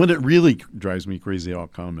when it really drives me crazy, I'll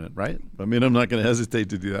comment, right? I mean, I'm not going to hesitate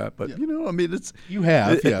to do that. But, it's... You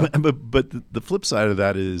have, yeah. But the flip side of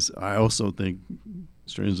that is I also think,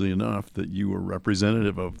 strangely enough, that you are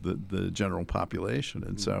representative of the general population.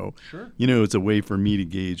 And so, it's a way for me to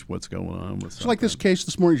gauge what's going on with something. It's like this case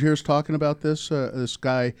this morning, you hear us talking about this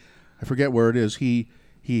guy, I forget where it is,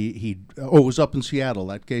 it was up in Seattle,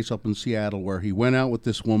 that case up in Seattle where he went out with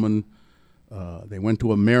this woman. They went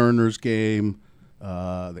to a Mariners game.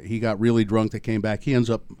 He got really drunk. They came back. He ends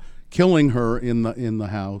up killing her in the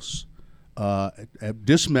house,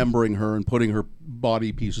 dismembering her and putting her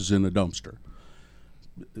body pieces in a dumpster.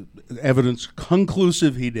 Evidence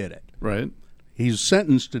conclusive he did it. Right. He's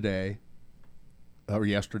sentenced yesterday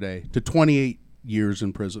to 28 years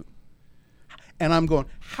in prison. And I'm going,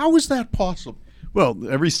 how is that possible? Well,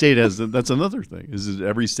 every state has. That's another thing.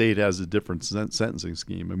 Every state has a different sentencing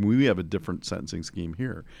scheme. I mean, we have a different sentencing scheme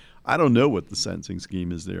here. I don't know what the sentencing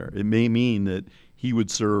scheme is there. It may mean that he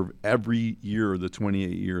would serve every year of the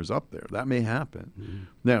 28 years up there. That may happen. Mm-hmm.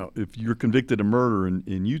 Now, if you're convicted of murder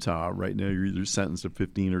in Utah right now, you're either sentenced to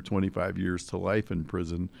 15 or 25 years to life in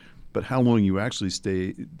prison. But how long you actually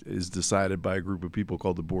stay is decided by a group of people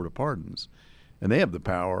called the Board of Pardons, and they have the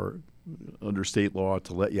power under state law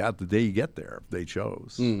to let you out the day you get there if they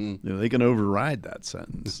chose. Mm-hmm. They can override that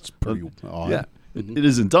sentence. It's pretty odd. Yeah, it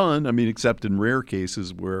isn't done. I mean, except in rare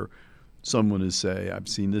cases where someone is, say, I've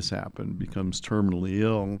seen this happen, becomes terminally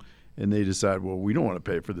ill, and they decide, well, we don't want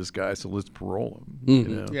to pay for this guy, so let's parole him.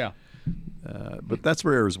 Mm-hmm. Yeah. But that's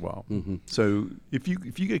rare as well. Mm-hmm. So if you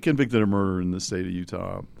get convicted of murder in the state of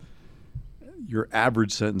Utah, your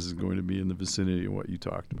average sentence is going to be in the vicinity of what you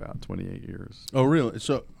talked about, 28 years. Oh, really?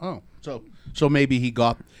 So maybe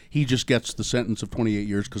he just gets the sentence of 28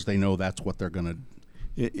 years because they know that's what they're going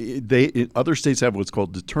to. Other states have what's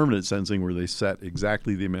called determinate sentencing, where they set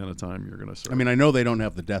exactly the amount of time you're going to serve. I mean, I know they don't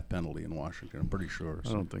have the death penalty in Washington. I'm pretty sure. I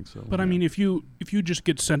don't think so. But I mean, if you just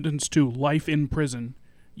get sentenced to life in prison,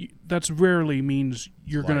 that's rarely means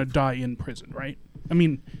you're going to die in prison, right? I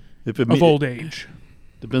mean, of old age.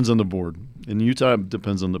 Depends on the board. In Utah, it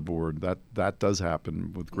depends on the board. That does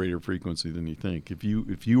happen with greater frequency than you think. If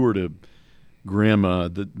you were to grandma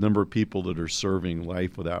the number of people that are serving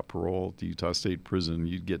life without parole at the Utah State Prison,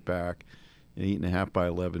 you'd get back 8.5 by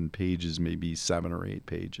 11 pages, maybe 7 or 8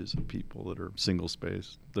 pages of people that are single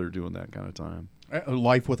spaced that are doing that kind of time.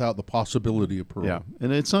 Life without the possibility of parole. Yeah,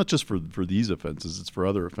 and it's not just for these offenses; it's for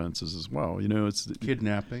other offenses as well. It's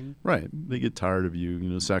kidnapping. Right? They get tired of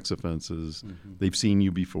you. Sex offenses. Mm-hmm. They've seen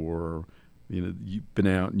you before. You've been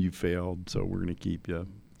out and you failed, so we're going to keep you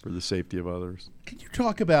for the safety of others. Can you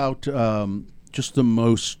talk about just the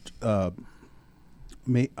most, I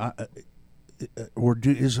don't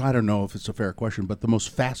know if it's a fair question, but the most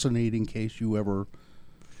fascinating case you ever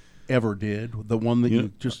did, the one that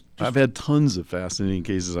you just I've had tons of fascinating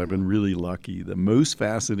cases. I've been really lucky. The most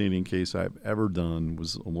fascinating case I've ever done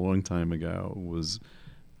was a long time ago.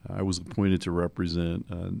 I was appointed to represent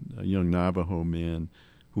a young Navajo man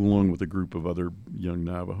who, along with a group of other young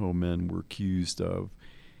Navajo men, were accused of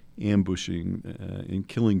ambushing and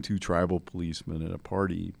killing 2 tribal policemen at a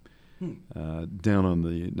party down on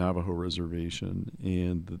the Navajo reservation.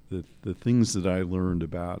 And the things that I learned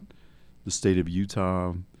about the state of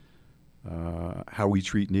Utah, how we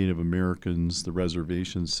treat Native Americans, the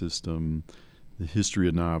reservation system, the history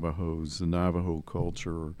of Navajos, the Navajo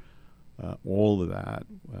culture, all of that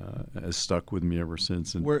has stuck with me ever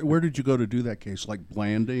since. And where did you go to do that case? Like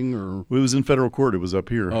Blanding, or it was in federal court. It was up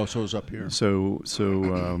here. Oh, so it was up here. So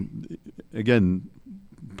again,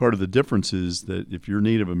 part of the difference is that if you're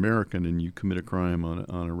Native American and you commit a crime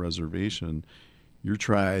on a reservation, you're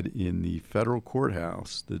tried in the federal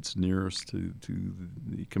courthouse that's nearest to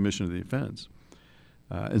the commission of the offense.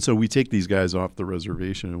 And so we take these guys off the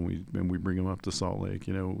reservation and we bring them up to Salt Lake,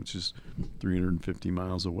 which is 350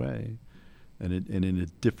 miles away, and in a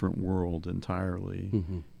different world entirely.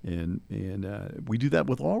 Mm-hmm. And we do that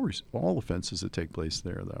with all offenses that take place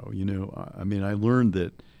there, though. I learned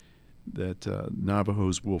that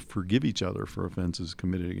Navajos will forgive each other for offenses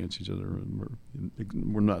committed against each other. And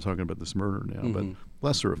we're not talking about this murder now, mm-hmm. but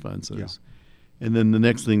lesser offenses. Yeah. And then the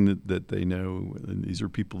next thing that they know, and these are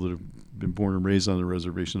people that have been born and raised on the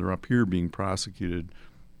reservation, they're up here being prosecuted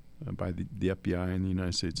by the FBI and the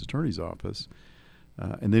United States Attorney's Office,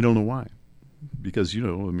 and they don't know why. Because,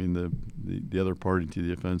 the other party to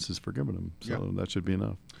the offense has forgiven them, so that should be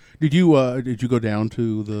enough. Did you go down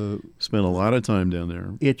to the? Spent a lot of time down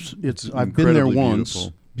there. It's I've been there once.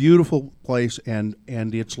 Beautiful place, and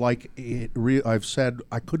it's like I've said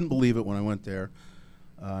I couldn't believe it when I went there,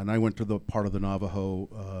 and I went to the part of the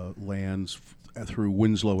Navajo lands through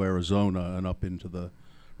Winslow, Arizona, and up into the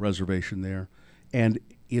reservation there, and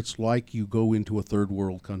it's like you go into a third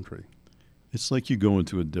world country. It's like you go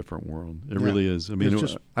into a different world. It really is.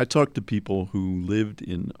 I talked to people who lived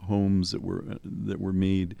in homes that were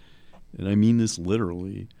made, and I mean this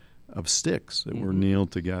literally, of sticks that mm-hmm. were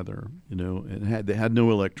nailed together. And they had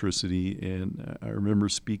no electricity. And I remember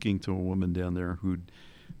speaking to a woman down there who'd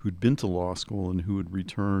been to law school and who had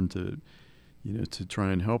returned to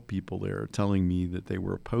try and help people there, telling me that they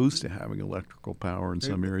were opposed to having electrical power in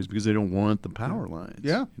some areas because they don't want the power lines.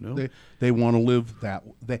 Yeah, they want to live that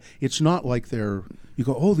way. It's not like you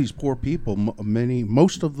go, oh, these poor people.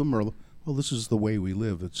 Most of them are, well, this is the way we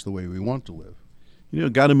live. It's the way we want to live.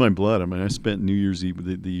 It got in my blood. I spent New Year's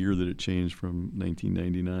Eve, the year that it changed from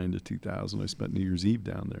 1999 to 2000, I spent New Year's Eve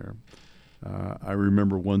down there. I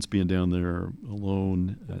remember once being down there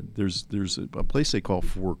alone. There's a place they call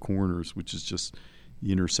Four Corners, which is just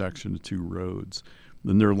the intersection of 2 roads.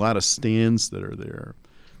 Then there are a lot of stands that are there.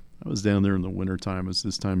 I was down there in the wintertime. It's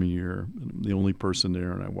this time of year. I'm the only person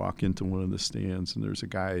there, and I walk into one of the stands, and there's a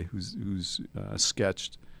guy who's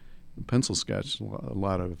pencil sketched a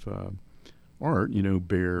lot of art,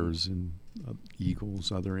 bears and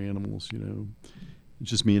eagles, other animals, It's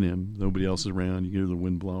just me and him. Nobody else is around. You hear the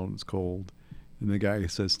wind blowing. It's cold. And the guy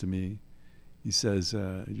says to me, he says,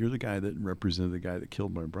 you're the guy that represented the guy that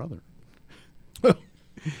killed my brother.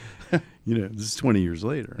 This is 20 years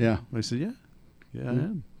later. Yeah. I said, yeah, I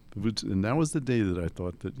am. And that was the day that I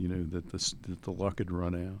thought that, that the luck had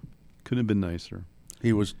run out. Couldn't have been nicer.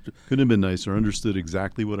 Couldn't have been nicer. Understood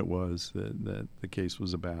exactly what it was that the case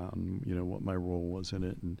was about, and what my role was in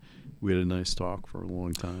it, and we had a nice talk for a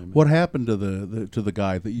long time. What happened to the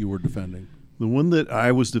guy that you were defending? The one that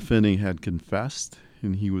I was defending had confessed,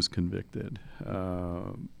 and he was convicted.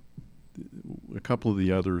 A couple of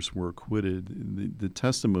the others were acquitted. The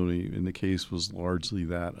testimony in the case was largely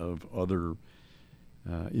that of other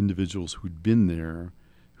individuals who'd been there,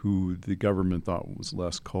 who the government thought was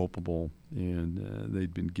less culpable, and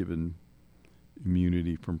they'd been given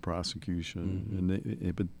immunity from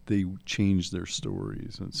prosecution, but they changed their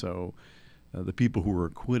stories, and so the people who were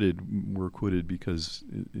acquitted because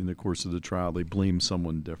in the course of the trial they blamed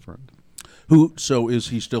someone different. So is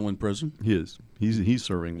he still in prison? He is. He's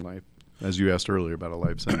serving life, as you asked earlier about a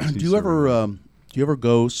life sentence. Do you ever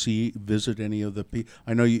go visit any of the people?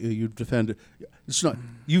 I know you defend. It's not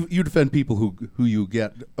you defend people who you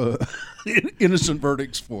get innocent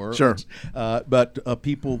verdicts for. Sure, but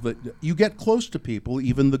people that you get close to people,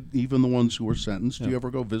 even the ones who were sentenced. Yeah. Do you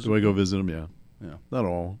ever go visit? Do I go visit them? Yeah. Yeah. Not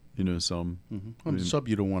all, some. Mm-hmm. Some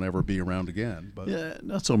you don't want to ever be around again. But yeah,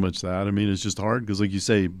 not so much that. I mean, it's just hard because, like you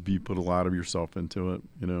say, you put a lot of yourself into it,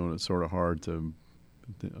 and it's sort of hard to.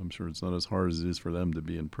 I'm sure it's not as hard as it is for them to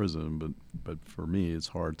be in prison, but for me, it's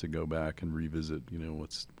hard to go back and revisit,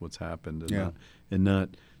 what's happened, and not.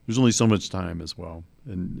 There's only so much time as well,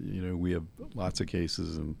 and we have lots of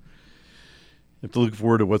cases, and you have to look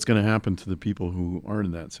forward to what's going to happen to the people who aren't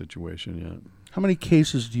in that situation yet. How many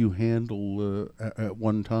cases do you handle at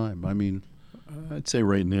one time? I mean, I'd say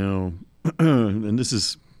right now, and this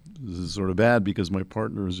is sort of bad because my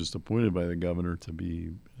partner was just appointed by the governor to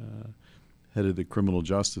be head of the Criminal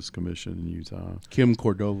Justice Commission in Utah. Kim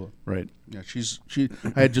Cordova. Right. Yeah,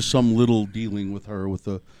 I had just some little dealing with her with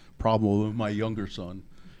the problem with my younger son,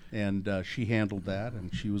 and she handled that,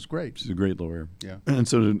 and she was great. She's a great lawyer. Yeah. And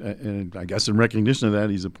so, and I guess in recognition of that,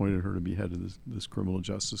 he's appointed her to be head of this Criminal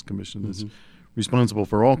Justice Commission that's responsible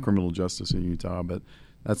for all criminal justice in Utah, but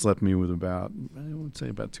that's left me with about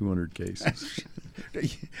 200 cases.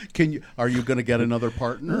 Are you going to get another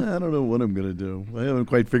partner? I don't know what I'm going to do. I haven't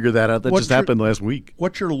quite figured that out. That just happened last week.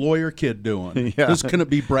 What's your lawyer kid doing? Yeah. Can it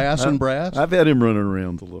be brass and brass? I've had him running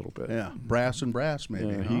around a little bit. Yeah, brass and brass maybe.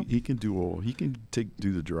 Yeah, huh? he can do all. He can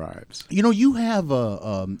do the drives. You have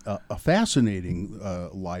a fascinating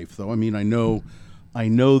life, though. I mean, I know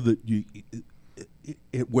that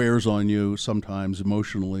it wears on you sometimes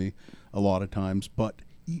emotionally, a lot of times, but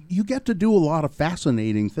you get to do a lot of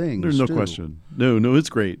fascinating things. There's no question. No, it's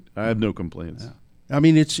great. I have no complaints. Yeah. I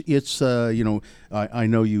mean, it's I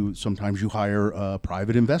know you sometimes you hire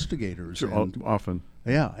private investigators. Sure, often.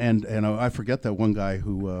 Yeah, and I forget that one guy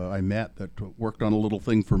who I met that worked on a little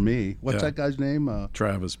thing for me. What's that guy's name?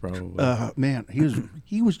 Travis, probably. Man,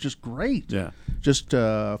 he was just great. Yeah, just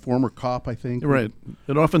former cop, I think. Right,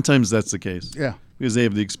 and oftentimes that's the case. Yeah. Because they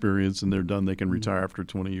have the experience and they're done. They can retire after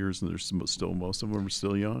 20 years, and they're still most of them are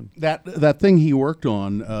still young. That thing he worked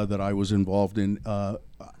on that I was involved in.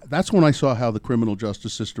 That's when I saw how the criminal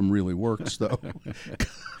justice system really works, though,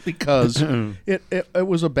 because it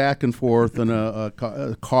was a back and forth, and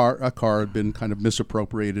a car had been kind of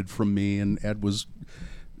misappropriated from me, and Ed was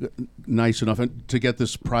nice enough to get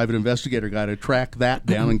this private investigator guy to track that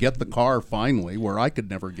down and get the car finally where I could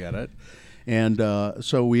never get it. And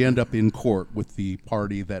so we end up in court with the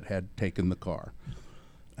party that had taken the car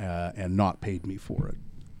and not paid me for it.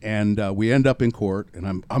 And we end up in court, and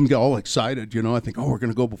I'm all excited. I think, we're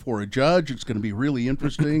going to go before a judge. It's going to be really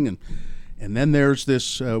interesting. And then there's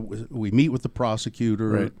this. We meet with the prosecutor.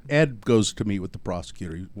 Right. Ed goes to meet with the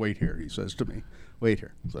prosecutor. Wait here, he says to me. Wait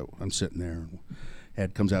here. So I'm sitting there, and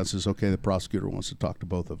Ed comes out and says, "Okay, the prosecutor wants to talk to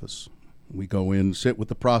both of us." We go in, sit with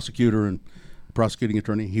the prosecutor and prosecuting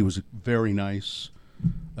attorney. He was very nice.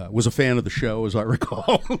 Was a fan of the show, as I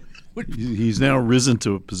recall. He's now risen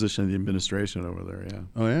to a position in the administration over there. Yeah.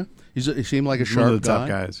 Oh yeah. He seemed like a sharp guy. One of the top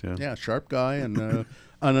guys. Yeah. Yeah, sharp guy, and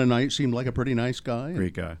seemed like a pretty nice guy.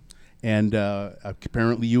 Great guy. And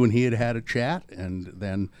apparently, you and he had a chat, and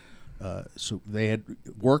then so they had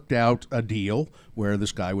worked out a deal where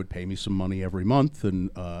this guy would pay me some money every month, and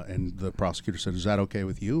the prosecutor said, "Is that okay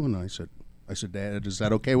with you?" And I said, "Dad, is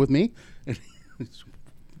that okay with me?"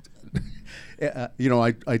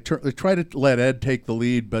 I try to let Ed take the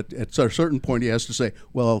lead, but at a certain point he has to say,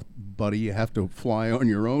 "Well, buddy, you have to fly on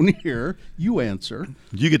your own here. You answer.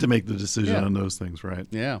 You get to make the decision on those things, right?"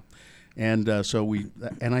 Yeah, and I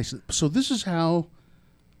said, "So this is how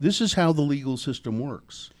the legal system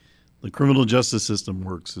works." The criminal justice system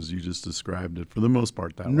works as you just described it, for the most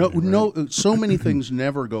part. That way, right? No. So many things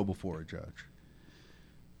never go before a judge.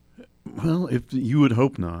 Well, if you would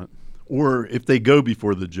hope not. Or if they go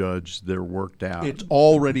before the judge, they're worked out. It's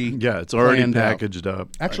already it's already packaged up.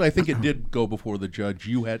 Actually, I think it did go before the judge.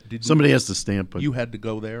 Somebody has to stamp it. You had to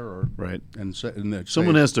go there, or right, and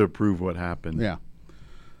someone has to approve what happened. Yeah,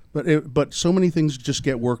 but so many things just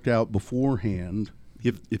get worked out beforehand.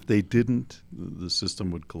 If they didn't, the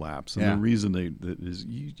system would collapse. And the reason is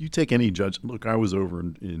you take any judge. Look, I was over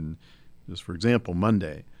in just for example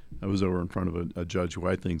Monday. I was over in front of a judge who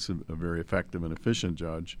I think is a very effective and efficient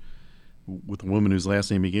judge, with a woman whose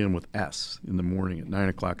last name began with S in the morning at 9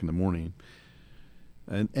 o'clock in the morning.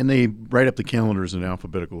 And they write up the calendars in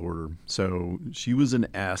alphabetical order. So she was an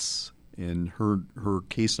S, and her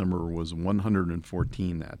case number was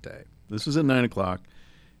 114 that day. This was at 9 o'clock.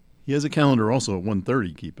 He has a calendar also at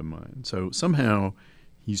 1:30, keep in mind. So somehow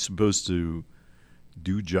he's supposed to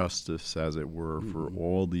do justice, as it were, for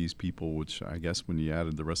all these people, which I guess when you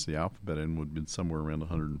added the rest of the alphabet in would have been somewhere around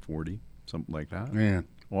 140, something like that. Man.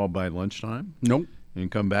 All by lunchtime? Nope.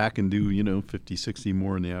 And come back and do, 50, 60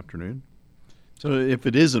 more in the afternoon. So if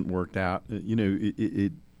it isn't worked out,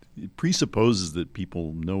 it presupposes that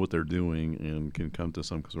people know what they're doing and can come to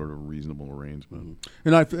some sort of reasonable arrangement.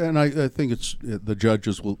 And I think it's the judge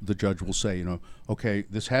will say, okay,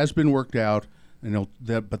 this has been worked out,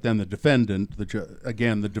 but then the defendant,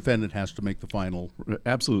 the defendant has to make the final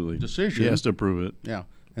absolutely decision. He has to approve it. Yeah,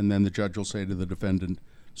 and then the judge will say to the defendant,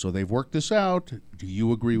 so they've worked this out. Do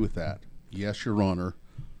you agree with that? Yes, Your Honor.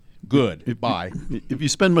 Good. Bye. If you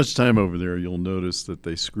spend much time over there, you'll notice that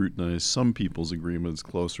they scrutinize some people's agreements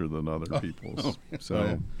closer than other people's.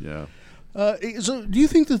 So, yeah. So do you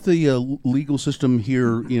think that the legal system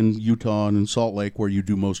here in Utah and in Salt Lake, where you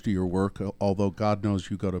do most of your work, although God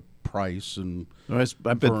knows you go to Price and I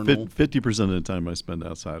bet 50% of the time I spend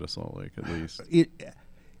outside of Salt Lake, at least.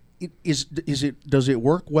 Does it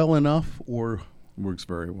work well enough, or it works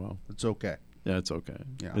very well? It's okay. Yeah, it's okay.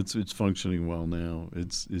 Yeah. It's functioning well now.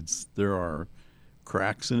 There are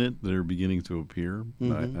cracks in it that are beginning to appear,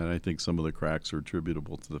 and I think some of the cracks are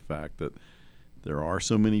attributable to the fact that there are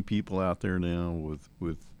so many people out there now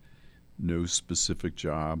with no specific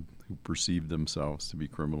job who perceive themselves to be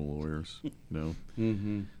criminal lawyers.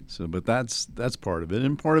 So, but that's part of it,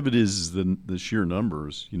 and part of it is the sheer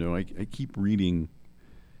numbers. I keep reading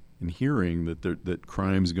and hearing that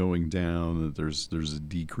crime's going down, that there's a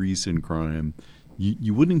decrease in crime.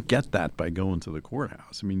 You wouldn't get that by going to the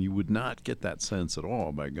courthouse. I mean, you would not get that sense at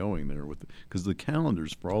all by going there, because the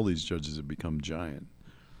calendars for all these judges have become giant.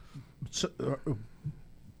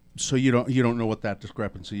 So you don't know what that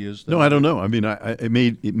discrepancy is? No, I don't know. I mean,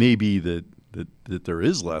 it may be that there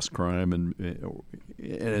is less crime, and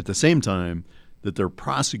at the same time that they're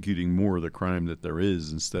prosecuting more of the crime that there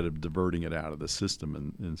is instead of diverting it out of the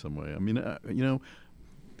system in some way. I mean, to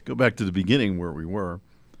go back to the beginning where we were,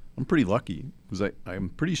 I'm pretty lucky because I'm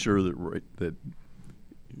pretty sure that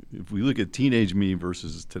if we look at teenage me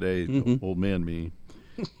versus today, old man me,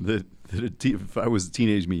 if I was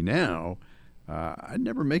teenage me now, I'd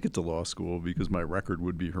never make it to law school because my record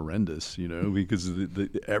would be horrendous, because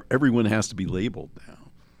everyone has to be labeled now.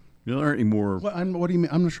 There aren't any more. What do you mean?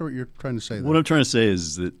 I'm not sure what you're trying to say there. What I'm trying to say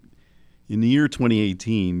is that in the year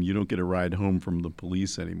 2018, you don't get a ride home from the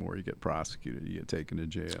police anymore. You get prosecuted. You get taken to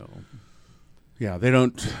jail. Yeah, they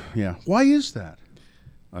don't. Yeah. Why is that?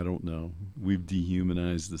 I don't know. We've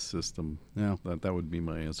dehumanized the system. Yeah. That would be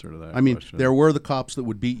my answer to that question. Question. There were the cops that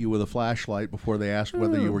would beat you with a flashlight before they asked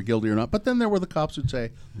whether you were guilty or not. But then there were the cops who'd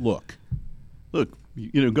say, look, go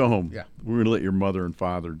home. Yeah. We're going to let your mother and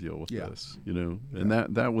father deal with this, And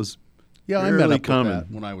that was I met up common. with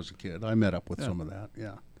that when I was a kid. I met up with some of that,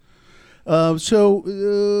 yeah. So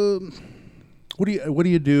what do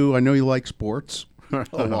you do? I know you like sports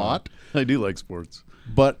a lot. I do like sports.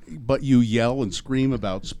 But you yell and scream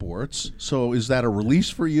about sports. So is that a release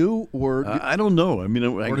for you, or I don't know. I mean,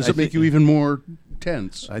 or does it make you even more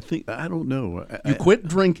tense? I don't know. You quit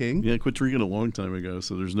drinking. Yeah, I quit drinking a long time ago,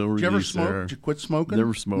 so there's no release. Did you ever smoke? there. Did you quit smoking?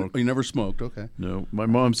 Never smoked. You never smoked. Okay. No, my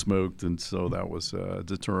mom smoked, and so that was a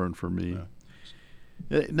deterrent for me.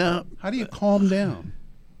 Now, how do you calm down?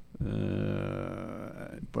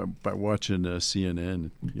 By watching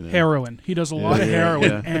CNN. Heroin. He does a lot of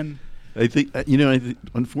heroin, and I think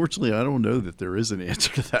unfortunately, I don't know that there is an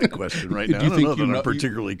answer to that question right now. Do you I don't know that I'm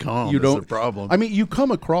particularly calm. That's the problem. I mean, you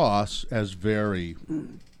come across as very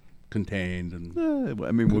contained,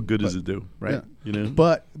 and what good does it do, right? Yeah.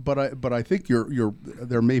 But I think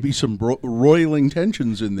there may be some roiling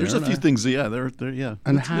tensions in there. There's a few things, yeah. Yeah.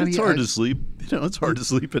 And it's hard to sleep. It's hard to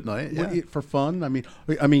sleep at night. Yeah. For fun. I mean,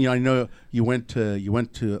 I know you went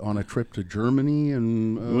to on a trip to Germany,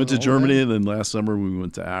 and we went to Germany, and then last summer we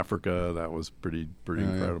went to Africa. That was pretty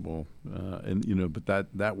incredible. And but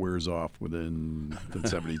that wears off within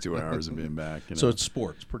 72 hours of being back. So it's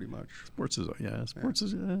sports, pretty much. Sports is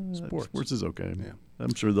Sports is okay. Yeah.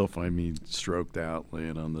 I'm sure they'll find me stroked out,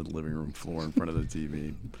 laying on the living room floor in front of the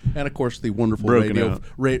TV. And of course, the wonderful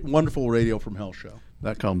radio from Hell show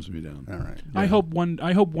that calms me down. All right. Yeah. I hope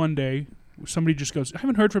one day somebody just goes, I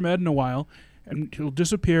haven't heard from Ed in a while, and he'll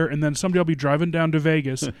disappear, and then somebody will be driving down to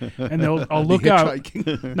Vegas, and I'll look out.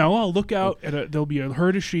 No, I'll look out, and there'll be a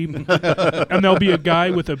herd of sheep, and there'll be a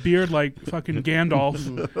guy with a beard like fucking Gandalf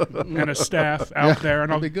and a staff out there,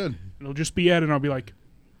 and that'll be good. It'll just be Ed, and I'll be like,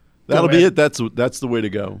 that'll be it. That's the way to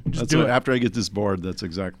go. After I get disbarred, that's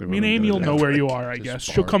exactly what Amy will know where you are, I guess.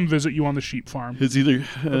 She'll come visit you on the sheep farm. It's either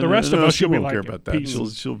but the rest of us, she'll be won't like, care about that.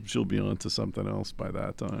 peace. She'll be on to something else by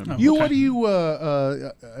that time. Oh, What do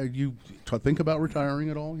you think about retiring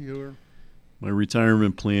at all? My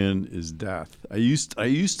retirement plan is death. I used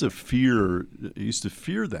to fear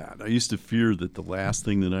that. I used to fear that the last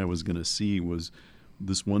thing that I was going to see was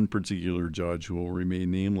this one particular judge who will remain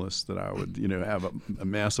nameless, that I would, have a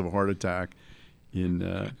massive heart attack in,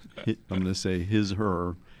 I'm going to say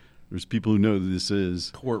her. There's people who know who this is.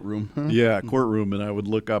 Courtroom. Huh? Yeah, courtroom. And I would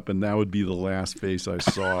look up and that would be the last face I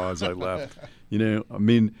saw as I left.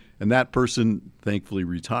 And that person thankfully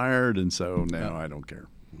retired. And so now I don't care.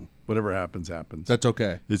 Whatever happens, happens. That's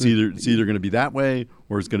okay. It's either going to be that way,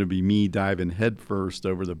 or it's going to be me diving headfirst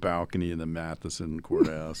over the balcony in the Matheson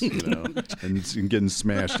courthouse, and getting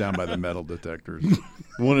smashed down by the metal detectors.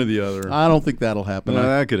 One or the other. I don't think that'll happen.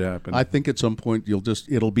 That could happen. I think at some point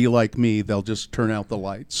it'll be like me. They'll just turn out the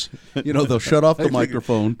lights. They'll shut off the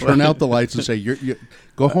microphone, turn out the lights, and say, "You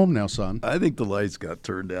go home now, son." I think the lights got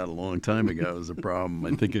turned out a long time ago. Is a problem.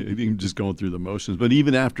 I think I'm just going through the motions. But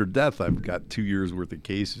even after death, I've got 2 years worth of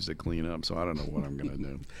cases to clean up, so I don't know what I'm going to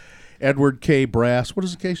do. Edward K. Brass. What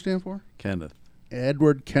does the case stand for? Kenneth.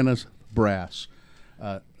 Edward Kenneth Brass,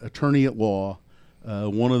 attorney at law,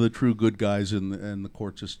 one of the true good guys in the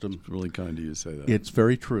court system. It's really kind of you to say that. It's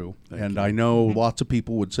very true. Thank you. I know lots of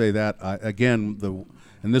people would say that.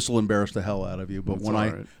 And this will embarrass the hell out of you, but That's when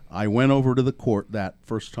right. I went over to the court that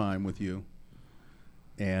first time with you,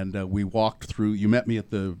 and we walked through. You met me at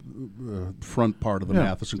the front part of the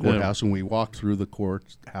Matheson courthouse, and we walked through the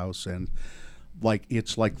courthouse, and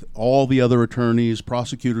it's like all the other attorneys,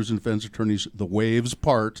 prosecutors and defense attorneys, the waves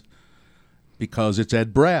part because it's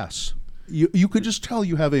Ed Brass. You could just tell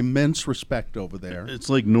you have immense respect over there. It's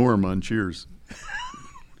like Norm on Cheers.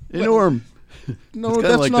 Hey, Norm. No,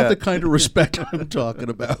 that's not the kind of respect I'm talking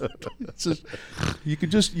about. You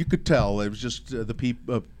could tell. It was just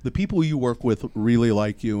the people you work with really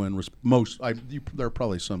like you, and there are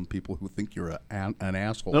probably some people who think you're an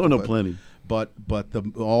asshole. No, plenty. But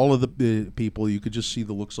all of the people, you could just see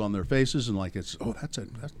the looks on their faces, and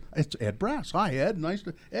it's Ed Brass. Hi, Ed. Nice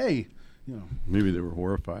to hey. Maybe they were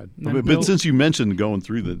horrified. But since you mentioned going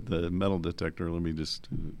through the metal detector, let me just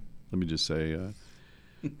say.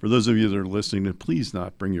 For those of you that are listening, please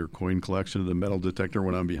not bring your coin collection to the metal detector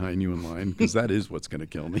when I'm behind you in line, because that is what's going to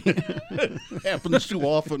kill me. It happens too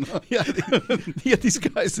often. Yeah, these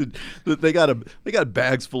guys they got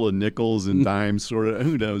bags full of nickels and dimes, sort of.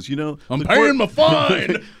 Who knows? I'm paying my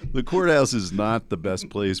fine. The courthouse is not the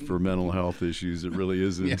best place for mental health issues. It really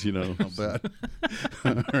isn't. How bad.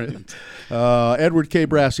 All right, Edward K.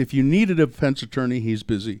 Brass. If you need a defense attorney, he's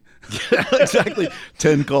busy. Exactly.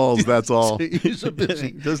 10 calls. That's all. He's a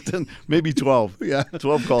busy. Just 10, maybe 12. Yeah,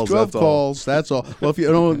 12 calls. 12 calls. That's all. Well, if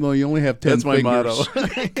you don't know, you only have 10 That's my fingers. motto.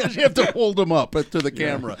 Because you have to hold them up to the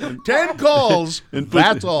camera. 10 calls.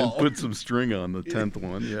 That's all. And put some string on the 10th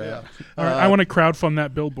one. Yeah. All right, I want to crowdfund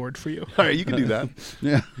that billboard for you. All right, you can do that.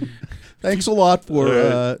 Yeah. Thanks a lot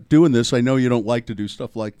for doing this. I know you don't like to do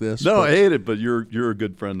stuff like this. No, I hate it, but you're a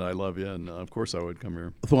good friend. I love you, and of course I would come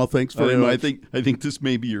here. Well, thanks very much. I think this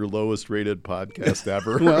may be your lowest rated podcast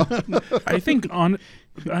ever. Well, I think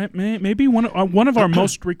maybe one of our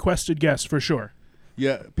most requested guests for sure.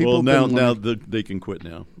 Yeah. People now they can quit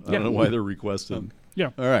now. I don't know why they're requested.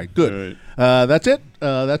 Yeah. All right. Good. All right. That's it.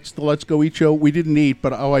 That's the Let's Go Eat show. We didn't eat,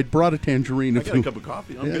 but I brought a tangerine. I got a cup of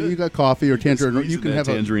coffee. I'm good. You got coffee or tangerine. You can have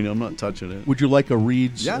tangerine. I'm not touching it. Would you like a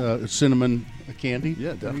Reed's cinnamon candy?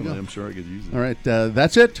 Yeah, definitely. I'm sure I could use it. All right.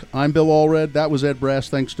 That's it. I'm Bill Allred. That was Ed Brass.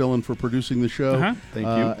 Thanks, Dylan, for producing the show. Thank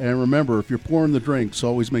you. And remember, if you're pouring the drinks,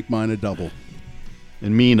 always make mine a double.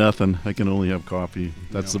 And me, nothing. I can only have coffee.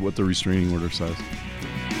 That's what the restraining order says.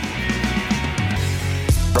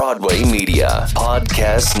 Broadway Media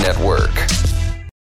Podcast Network.